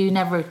if you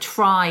never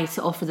try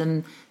to offer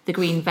them the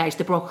green veg,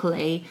 the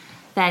broccoli,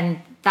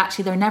 then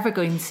actually they're never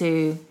going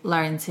to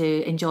learn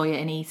to enjoy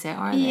it and eat it,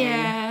 are they?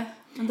 Yeah.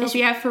 And they'll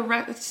be out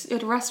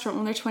at a restaurant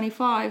when they're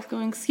 25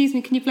 going, excuse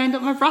me, can you blend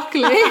up my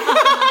broccoli?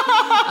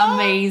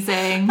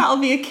 Amazing. That'll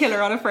be a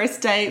killer on a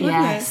first date,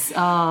 wouldn't it? Yes.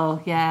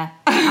 Oh, yeah.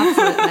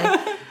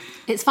 Absolutely.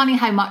 It's funny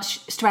how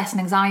much stress and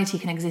anxiety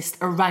can exist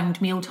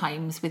around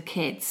mealtimes with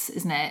kids,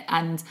 isn't it?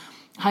 And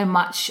how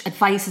much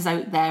advice is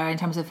out there in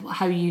terms of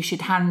how you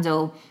should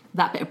handle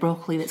that bit of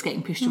broccoli that's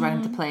getting pushed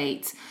around the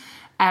plate.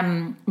 I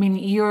mean,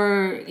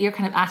 your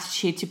kind of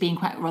attitude to being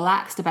quite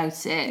relaxed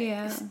about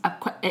it,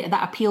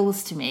 that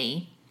appeals to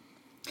me.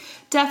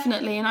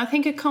 Definitely, and I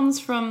think it comes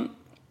from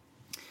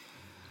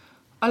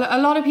a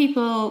lot of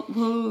people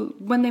will,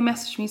 when they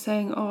message me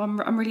saying, "Oh,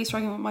 I'm really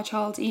struggling with my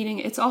child's eating,"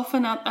 it's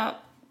often at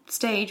that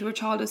stage where a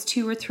child is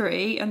 2 or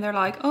 3 and they're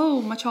like,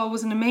 oh, my child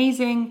was an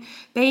amazing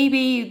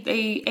baby,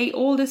 they ate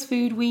all this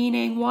food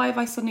weaning, why have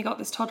I suddenly got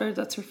this toddler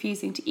that's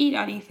refusing to eat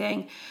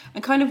anything?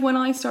 And kind of when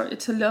I started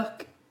to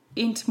look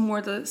into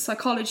more the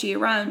psychology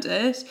around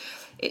it,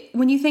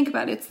 when you think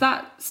about it, it's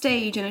that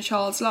stage in a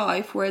child's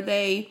life where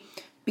they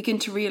begin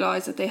to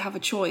realise that they have a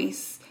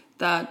choice,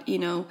 that, you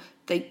know,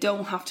 they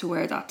don't have to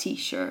wear that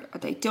t-shirt, or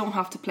they don't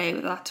have to play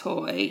with that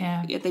toy,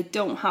 they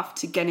don't have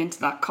to get into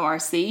that car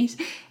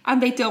seat,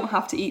 and they don't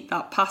have to eat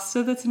that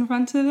pasta that's in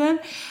front of them.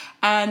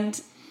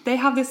 And they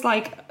have this,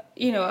 like,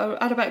 you know,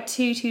 at about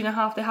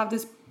 2.5, they have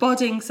this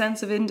budding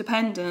sense of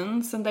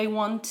independence, and they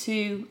want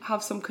to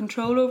have some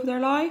control over their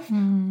life.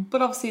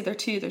 But obviously they're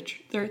 2,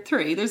 they're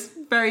 3, there's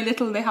very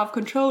little they have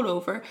control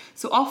over.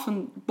 So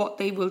often what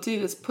they will do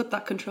is put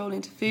that control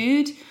into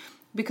food,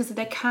 because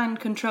they can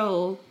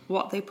control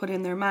what they put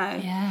in their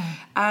mouth.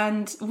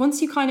 And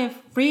once you kind of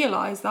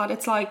realise that,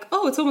 it's like,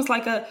 oh, it's almost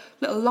like a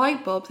little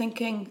light bulb,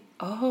 thinking,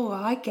 oh,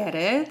 I get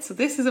it. So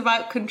this is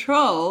about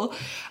control.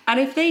 And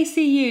if they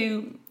see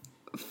you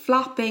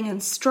flapping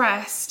and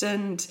stressed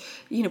and,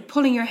 you know,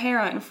 pulling your hair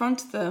out in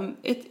front of them,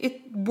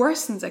 it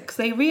worsens it, because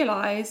they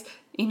realise,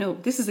 you know,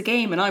 this is a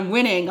game and I'm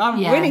winning. I'm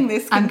winning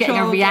this control I'm getting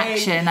a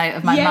reaction out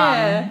of my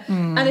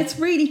mum. And it's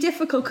really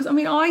difficult, because, I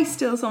mean, I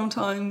still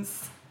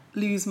sometimes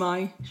lose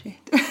my shit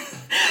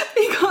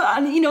because,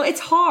 and, you know,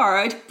 it's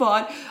hard,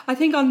 but I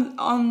think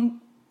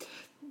on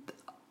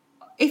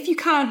if you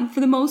can, for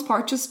the most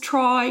part, just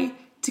try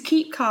to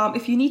keep calm.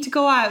 If you need to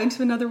go out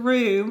into another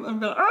room and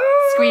be like,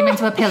 scream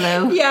into a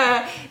pillow,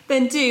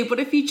 then do. But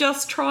if you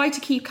just try to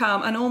keep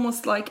calm and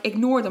almost like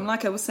ignore them,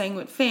 like I was saying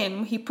with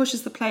Finn, he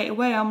pushes the plate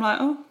away, I'm like,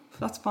 oh,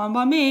 that's fine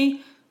by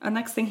me, and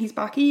next thing he's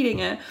back eating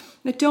it.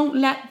 Now, don't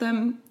let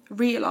them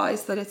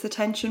realise that it's a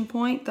tension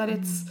point, that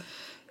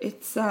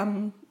it's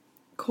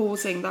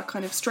causing that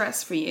kind of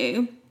stress for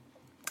you.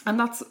 And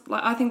that's,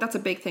 like, I think that's a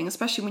big thing,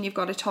 especially when you've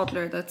got a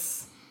toddler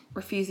that's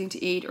refusing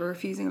to eat or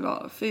refusing a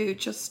lot of food.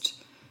 Just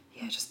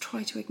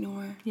try to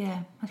ignore. Yeah,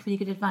 that's really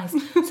good advice.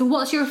 So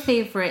what's your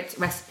favourite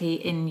recipe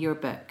in your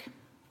book?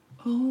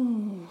 Oh,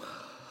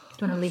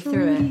 do you want to leaf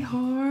through really it?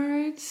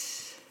 Hard.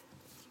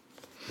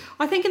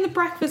 I think in the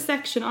breakfast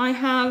section I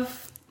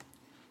have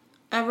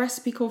a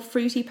recipe called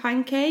fruity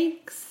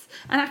pancakes.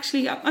 And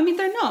actually, I mean,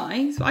 they're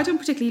nice. I don't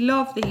particularly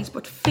love these,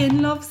 but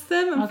Finn loves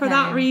them. And for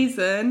that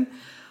reason,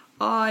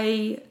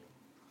 I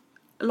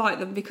like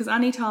them, because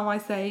anytime I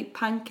say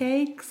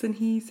pancakes and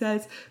he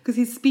says, because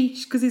he's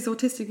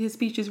autistic, his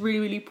speech is really,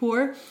 really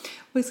poor.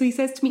 So he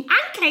says to me,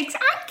 pancakes,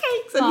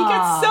 and he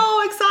gets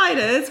so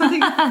excited. So I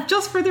think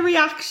just for the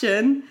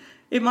reaction,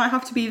 it might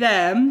have to be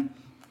them.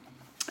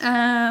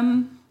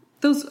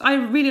 I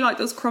really like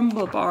those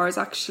crumble bars,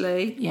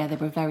 actually. Yeah, they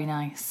were very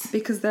nice.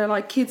 Because they're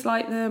like, kids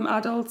like them,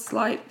 adults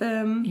like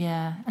them.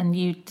 Yeah, and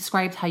you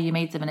described how you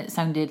made them and it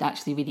sounded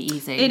actually really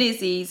easy. It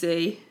is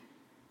easy.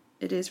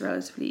 It is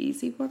relatively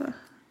easy. What I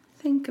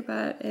think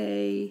about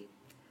the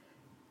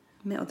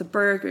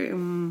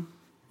burger.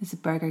 Is a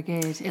burger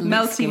good? It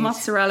Melty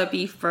mozzarella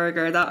beef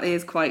burger, that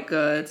is quite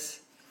good.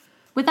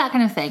 With that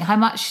kind of thing, how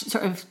much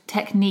sort of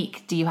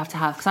technique do you have to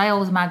have? Because I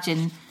always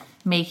imagine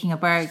making a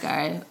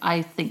burger,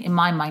 I think in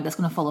my mind that's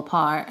going to fall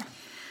apart.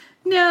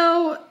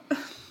 No,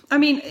 I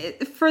mean,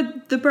 for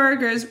the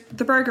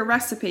burger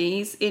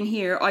recipes in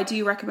here, I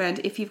do recommend,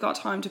 if you've got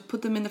time, to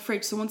put them in the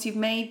fridge. So once you've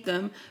made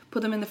them,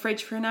 put them in the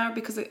fridge for an hour,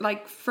 because it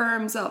like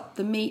firms up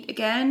the meat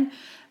again.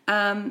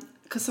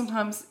 Because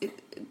sometimes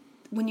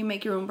when you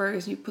make your own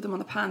burgers and you put them on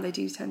the pan, they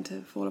do tend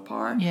to fall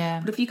apart. Yeah.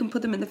 But if you can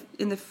put them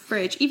in the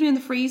fridge, even in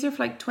the freezer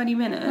for like 20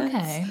 minutes,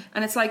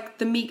 and it's like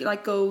the meat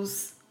like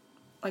goes,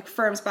 like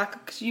firms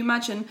back, because you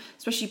imagine,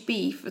 especially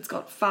beef, it's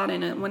got fat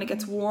in it, and when it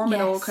gets warm,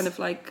 it all kind of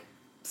like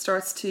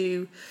starts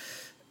to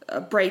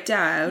break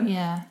down.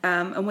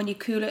 And when you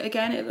cool it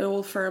again, it'll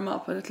all firm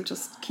up and it'll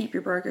just keep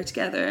your burger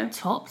together.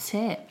 Top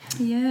tip.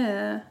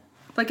 Yeah.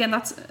 But again,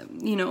 that's,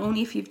 you know,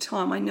 only if you've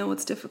time. I know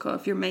it's difficult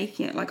if you're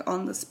making it like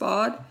on the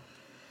spot.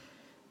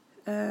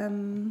 What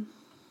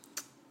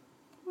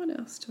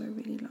else do I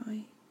really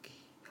like?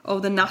 Oh,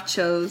 the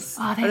nachos.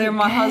 They're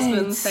my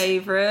husband's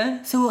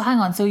favourite. So hang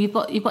on, so you've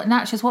got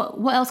nachos.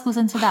 What else goes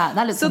into that?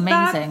 That looks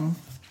amazing.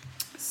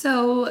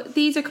 So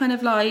these are kind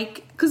of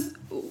like, because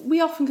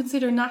we often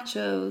consider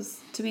nachos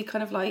to be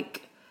kind of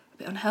like a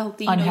bit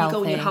unhealthy. You know, you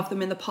go and you have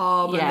them in the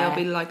pub and they'll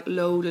be like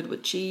loaded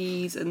with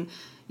cheese and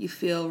you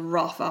feel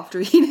rough after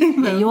eating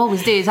them. Yeah, you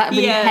always do. It's that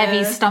really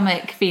heavy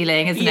stomach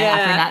feeling, isn't it,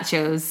 after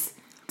nachos?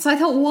 So I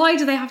thought, why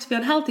do they have to be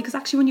unhealthy? Because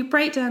actually when you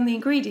break down the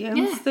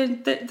ingredients,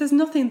 there's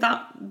nothing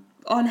that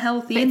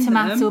unhealthy in them. Bit of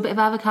tomato, a bit of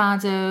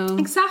avocado.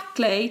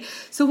 Exactly.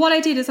 So what I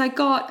did is I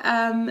got,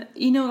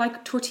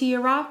 like tortilla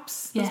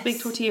wraps, those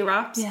big tortilla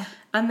wraps,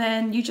 and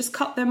then you just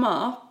cut them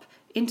up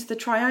into the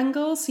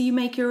triangles. So you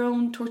make your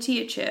own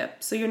tortilla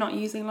chip. So you're not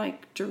using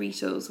like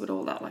Doritos with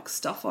all that like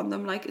stuff on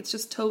them. Like it's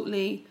just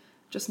totally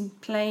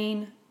just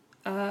plain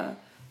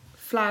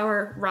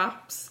flour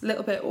wraps, a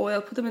little bit of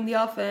oil, put them in the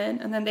oven,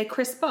 and then they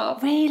crisp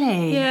up.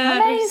 Really? Yeah,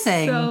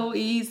 amazing. So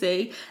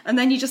easy. And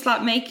then you just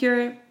like make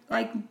your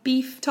like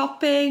beef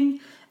topping,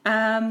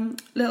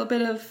 little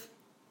bit of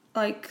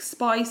like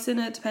spice in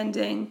it,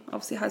 depending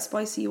obviously how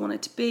spicy you want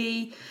it to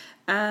be.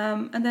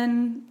 And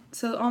then,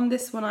 so on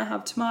this one I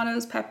have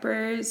tomatoes,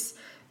 peppers,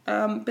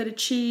 bit of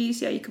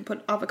cheese. Yeah, you can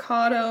put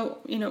avocado,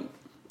 you know,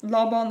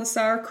 lob on the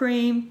sour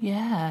cream.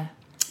 Yeah.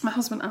 My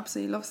husband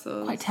absolutely loves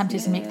those. Quite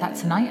tempted to make that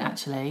tonight,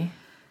 actually.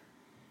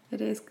 It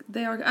is.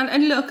 They are.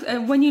 And look,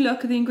 when you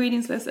look at the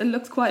ingredients list, it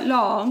looks quite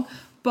long,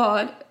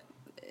 but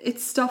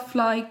it's stuff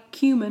like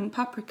cumin,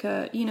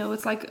 paprika, you know,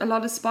 it's like a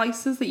lot of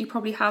spices that you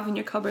probably have in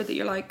your cupboard that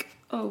you're like,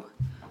 oh,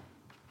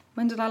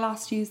 when did I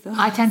last use those?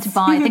 I tend to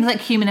buy things like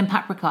cumin and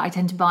paprika. I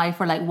tend to buy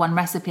for like one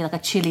recipe, like a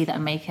chili that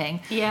I'm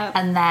making. Yeah.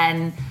 And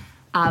then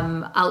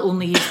I'll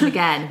only use them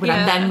again when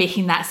I'm then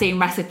making that same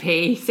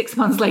recipe 6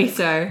 months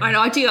later. I know,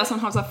 I do that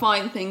sometimes. I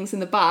find things in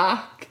the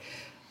back.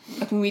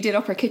 Like when we did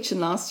up our kitchen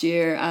last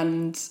year,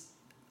 and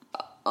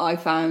I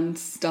found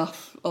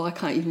stuff, I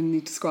can't even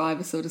describe,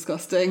 it's so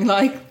disgusting,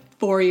 like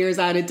 4 years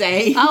out of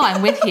date. Oh,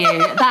 I'm with you.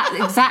 That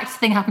exact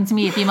thing happened to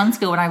me a few months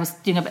ago when I was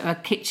doing a bit of a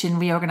kitchen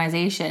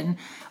reorganisation.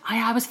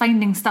 I was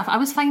finding stuff. I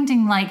was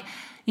finding like,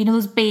 you know,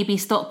 those baby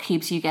stock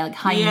cubes you get, like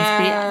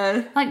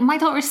Heinz. Like my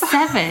daughter's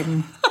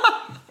 7.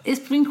 It's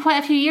been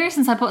quite a few years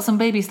since I bought some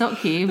baby stock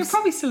cubes. They're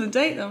probably still in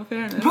date though, in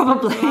fairness.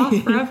 Probably. They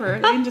last forever.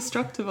 They're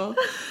indestructible.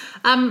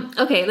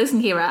 Okay,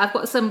 listen, Kira, I've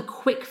got some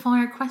quick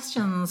fire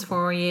questions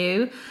for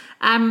you.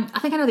 I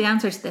think I know the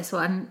answer to this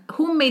one.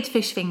 Homemade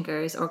fish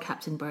fingers or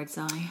Captain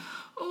Birdseye?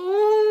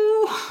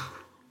 Oh,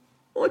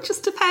 it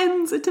just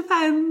depends. It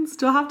depends.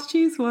 Do I have to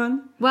choose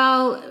one?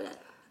 Well,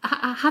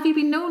 have you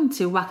been known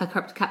to whack a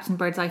Captain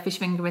Birdseye fish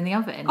finger in the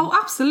oven? Oh,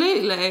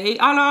 absolutely.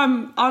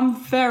 And I'm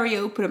very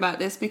open about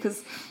this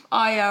because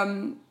I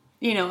am,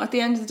 you know, at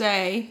the end of the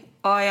day,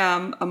 I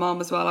am a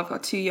mom as well. I've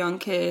got 2 young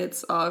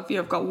kids. I've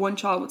got one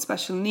child with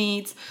special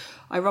needs.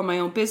 I run my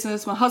own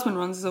business. My husband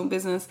runs his own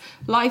business.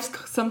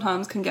 Life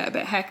sometimes can get a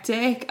bit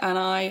hectic, and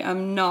I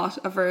am not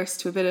averse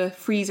to a bit of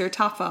freezer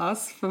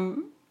tapas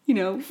from, you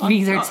know...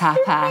 Freezer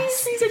tapas.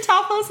 Freezer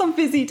tapas on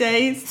busy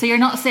days. So you're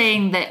not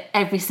saying that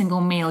every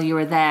single meal you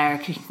were there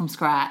cooking from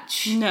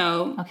scratch?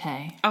 No.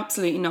 Okay.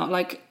 Absolutely not.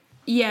 Like,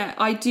 yeah,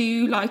 I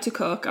do like to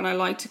cook, and I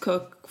like to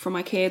cook for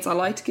my kids. I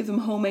like to give them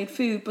homemade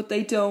food, but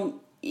they don't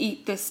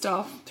eat this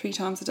stuff 3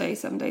 times a day,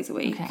 7 days a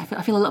week. Okay,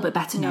 I feel a little bit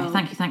better now.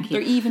 Thank you.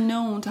 They're even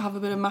known to have a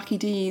bit of Mackie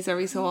D's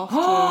every so often.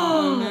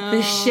 Oh, no.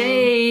 The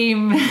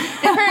shame. In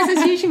fairness,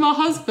 it's usually my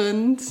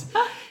husband.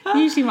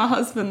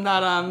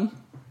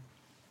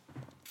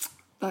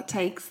 That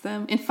takes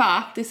them. In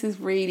fact, this is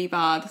really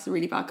bad. This is a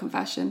really bad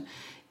confession.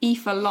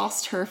 Aoife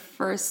lost her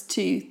first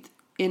tooth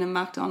in a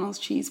McDonald's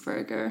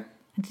cheeseburger.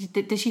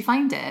 Did she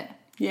find it?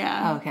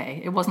 Yeah.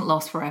 Okay, it wasn't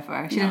lost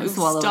forever. She didn't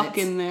swallow it. Stuck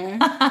in there.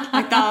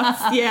 Like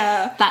that's,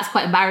 yeah. That's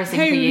quite embarrassing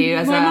for you.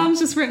 My mum's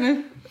just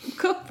written a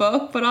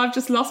cookbook, but I've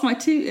just lost my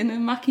tooth in a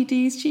Mackie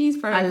D's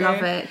cheeseburger. I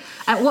love it.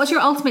 What's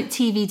your ultimate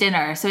TV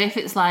dinner? So if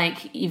it's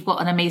like you've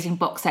got an amazing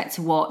box set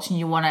to watch and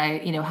you want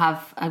to, you know,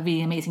 have a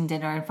really amazing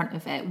dinner in front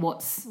of it, what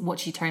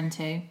do you turn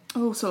to?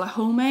 Oh, so like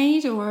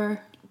homemade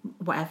or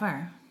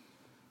whatever?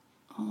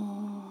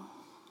 Oh,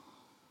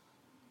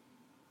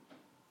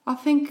 I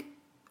think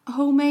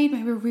homemade,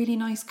 maybe a really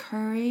nice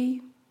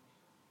curry.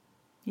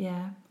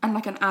 Yeah. And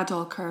like an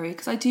adult curry,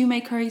 because I do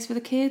make curries for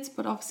the kids,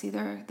 but obviously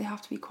they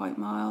have to be quite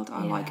mild.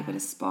 I like a bit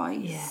of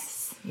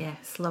spice.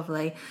 Yes,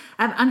 lovely.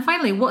 And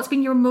finally, what's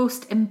been your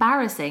most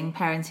embarrassing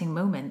parenting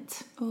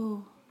moment?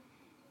 Oh,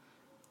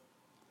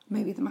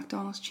 maybe the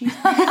McDonald's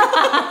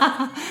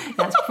cheeseburger.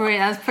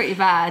 That's pretty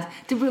bad.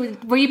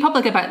 Were you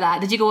public about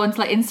that? Did you go onto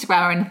like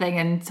Instagram or anything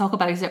and talk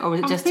about it, or was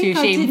it just too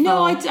shameful?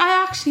 No,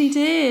 I actually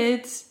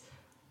did,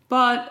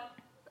 but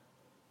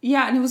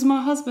yeah, and it was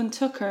my husband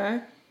took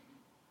her,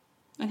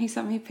 and he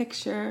sent me a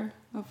picture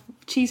of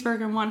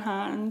cheeseburger in one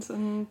hand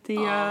and the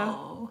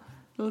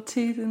little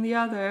tooth in the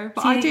other.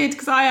 But I did,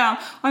 because I'm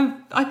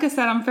like I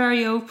said, I'm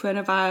very open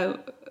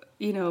about,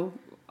 you know,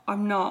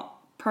 I'm not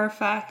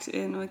perfect,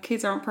 and my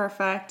kids aren't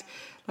perfect.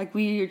 Like,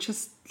 we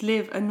just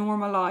live a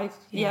normal life.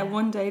 Yeah,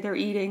 one day they're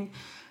eating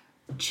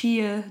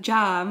chia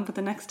jam, but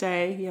the next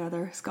day,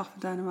 they're scoffing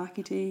down a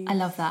Mackie D's. I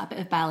love that, a bit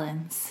of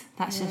balance.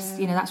 That's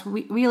just, you know, that's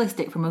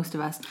realistic for most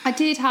of us. I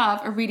did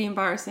have a really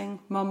embarrassing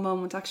mum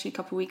moment actually a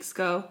couple of weeks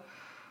ago.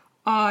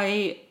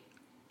 I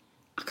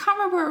can't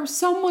remember,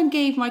 someone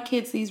gave my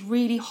kids these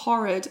really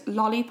horrid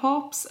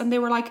lollipops, and they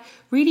were like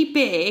really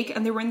big,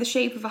 and they were in the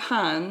shape of a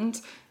hand,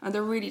 and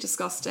they're really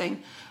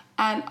disgusting.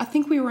 And I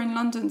think we were in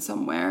London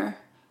somewhere,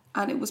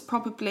 and it was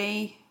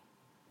probably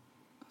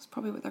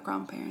with their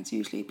grandparents.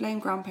 Usually blame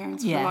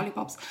grandparents for the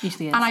lollipops.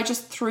 Usually is. And I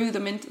just threw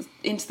them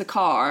into the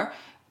car,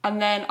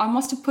 and then I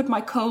must have put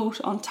my coat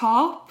on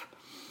top,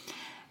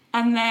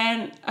 and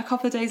then a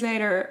couple of days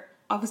later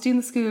I was doing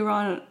the school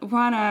run,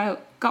 ran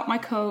out, got my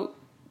coat,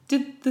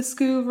 did the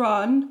school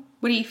run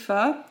with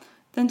Aoife,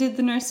 then did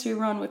the nursery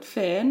run with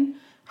Finn,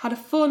 had a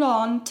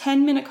full-on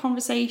 10-minute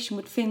conversation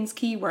with Finn's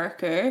key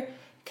worker,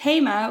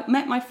 came out,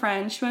 met my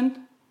friend, she went,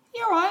 "You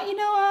you're all right,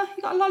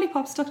 you got a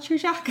lollipop stuck to your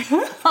jacket.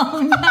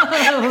 Oh, no.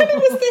 And it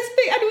was this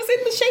big, and it was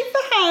in the shape of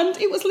a hand.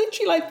 It was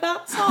literally like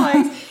that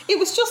size. It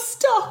was just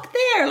stuck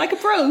there, like a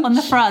brooch. On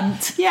the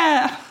front.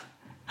 Yeah.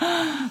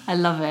 I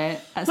love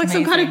it. That's like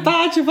amazing. some kind of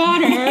badge of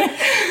honour.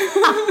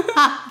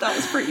 That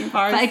was pretty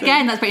embarrassing. But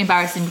again, that's pretty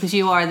embarrassing because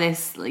you are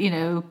this,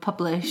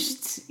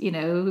 published, you've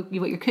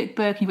got your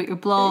cookbook, you've got your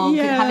blog,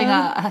 having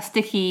a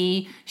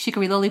sticky,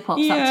 sugary lollipop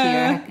stuck to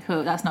your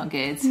coat, that's not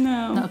good.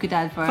 No. Not a good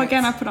advert. But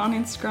again, I put it on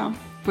Instagram.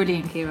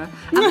 Brilliant, Ciara.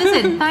 And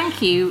listen,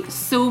 thank you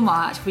so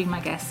much for being my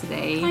guest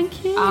today.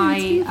 Thank you.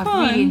 I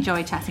really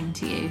enjoyed chatting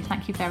to you.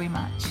 Thank you very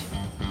much.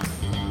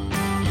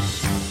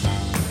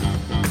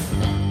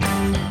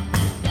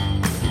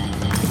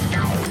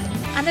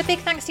 And a big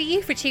thanks to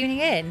you for tuning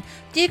in.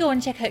 Do go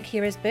and check out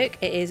Ciara's book.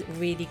 It is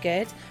really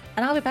good.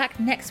 And I'll be back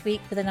next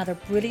week with another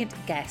brilliant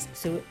guest.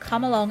 So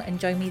come along and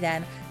join me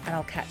then, and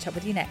I'll catch up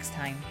with you next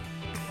time.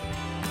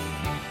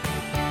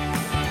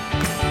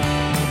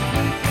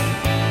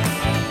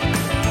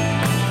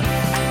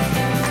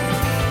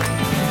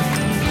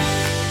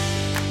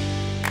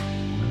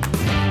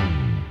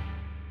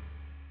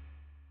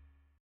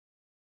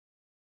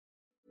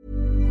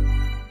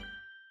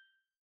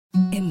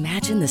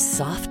 Imagine the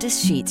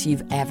softest sheets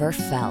you've ever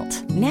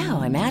felt.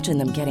 Now imagine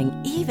them getting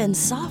even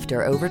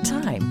softer over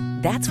time.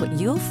 That's what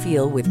you'll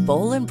feel with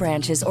Boll &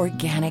 Branch's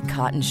organic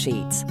cotton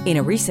sheets. In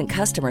a recent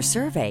customer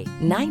survey,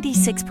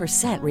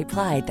 96%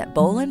 replied that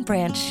Boll &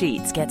 Branch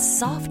sheets get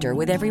softer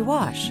with every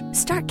wash.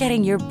 Start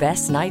getting your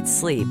best night's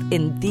sleep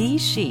in these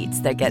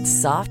sheets that get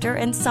softer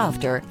and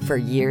softer for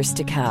years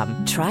to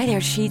come. Try their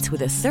sheets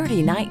with a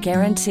 30-night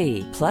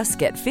guarantee. Plus,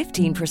 get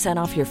 15%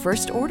 off your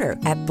first order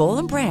at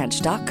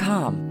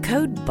bollandbranch.com.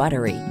 Code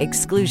BUTTERY.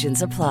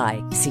 Exclusions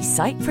apply. See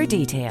site for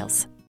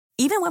details.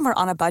 Even when we're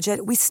on a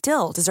budget, we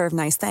still deserve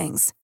nice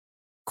things.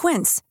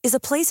 Quince is a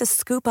place to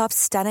scoop up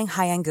stunning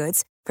high-end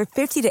goods for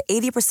 50 to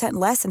 80%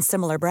 less than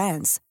similar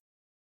brands.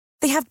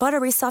 They have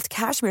buttery soft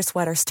cashmere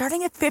sweaters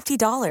starting at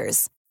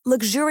 $50,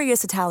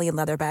 luxurious Italian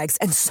leather bags,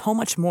 and so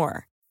much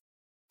more.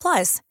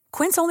 Plus,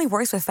 Quince only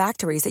works with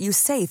factories that use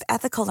safe,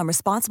 ethical, and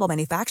responsible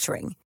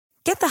manufacturing.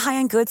 Get the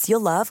high-end goods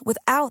you'll love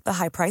without the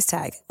high price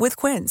tag with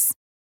Quince.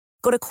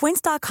 Go to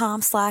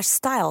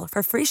quince.com/style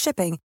for free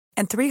shipping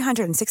and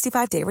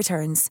 365-day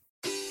returns.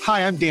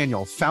 Hi, I'm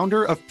Daniel,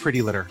 founder of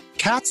Pretty Litter.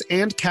 Cats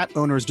and cat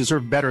owners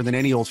deserve better than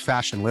any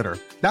old-fashioned litter.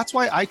 That's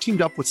why I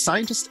teamed up with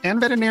scientists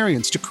and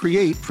veterinarians to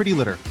create Pretty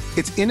Litter.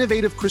 Its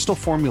innovative crystal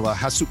formula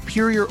has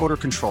superior odor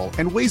control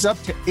and weighs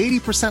up to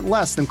 80%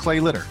 less than clay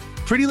litter.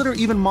 Pretty Litter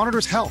even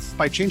monitors health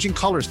by changing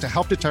colors to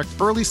help detect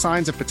early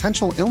signs of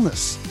potential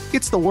illness.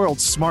 It's the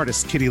world's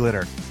smartest kitty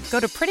litter. Go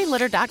to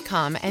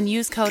prettylitter.com and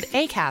use code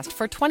ACAST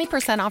for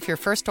 20% off your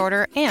first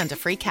order and a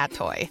free cat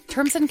toy.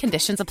 Terms and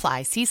conditions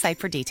apply. See site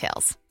for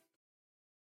details.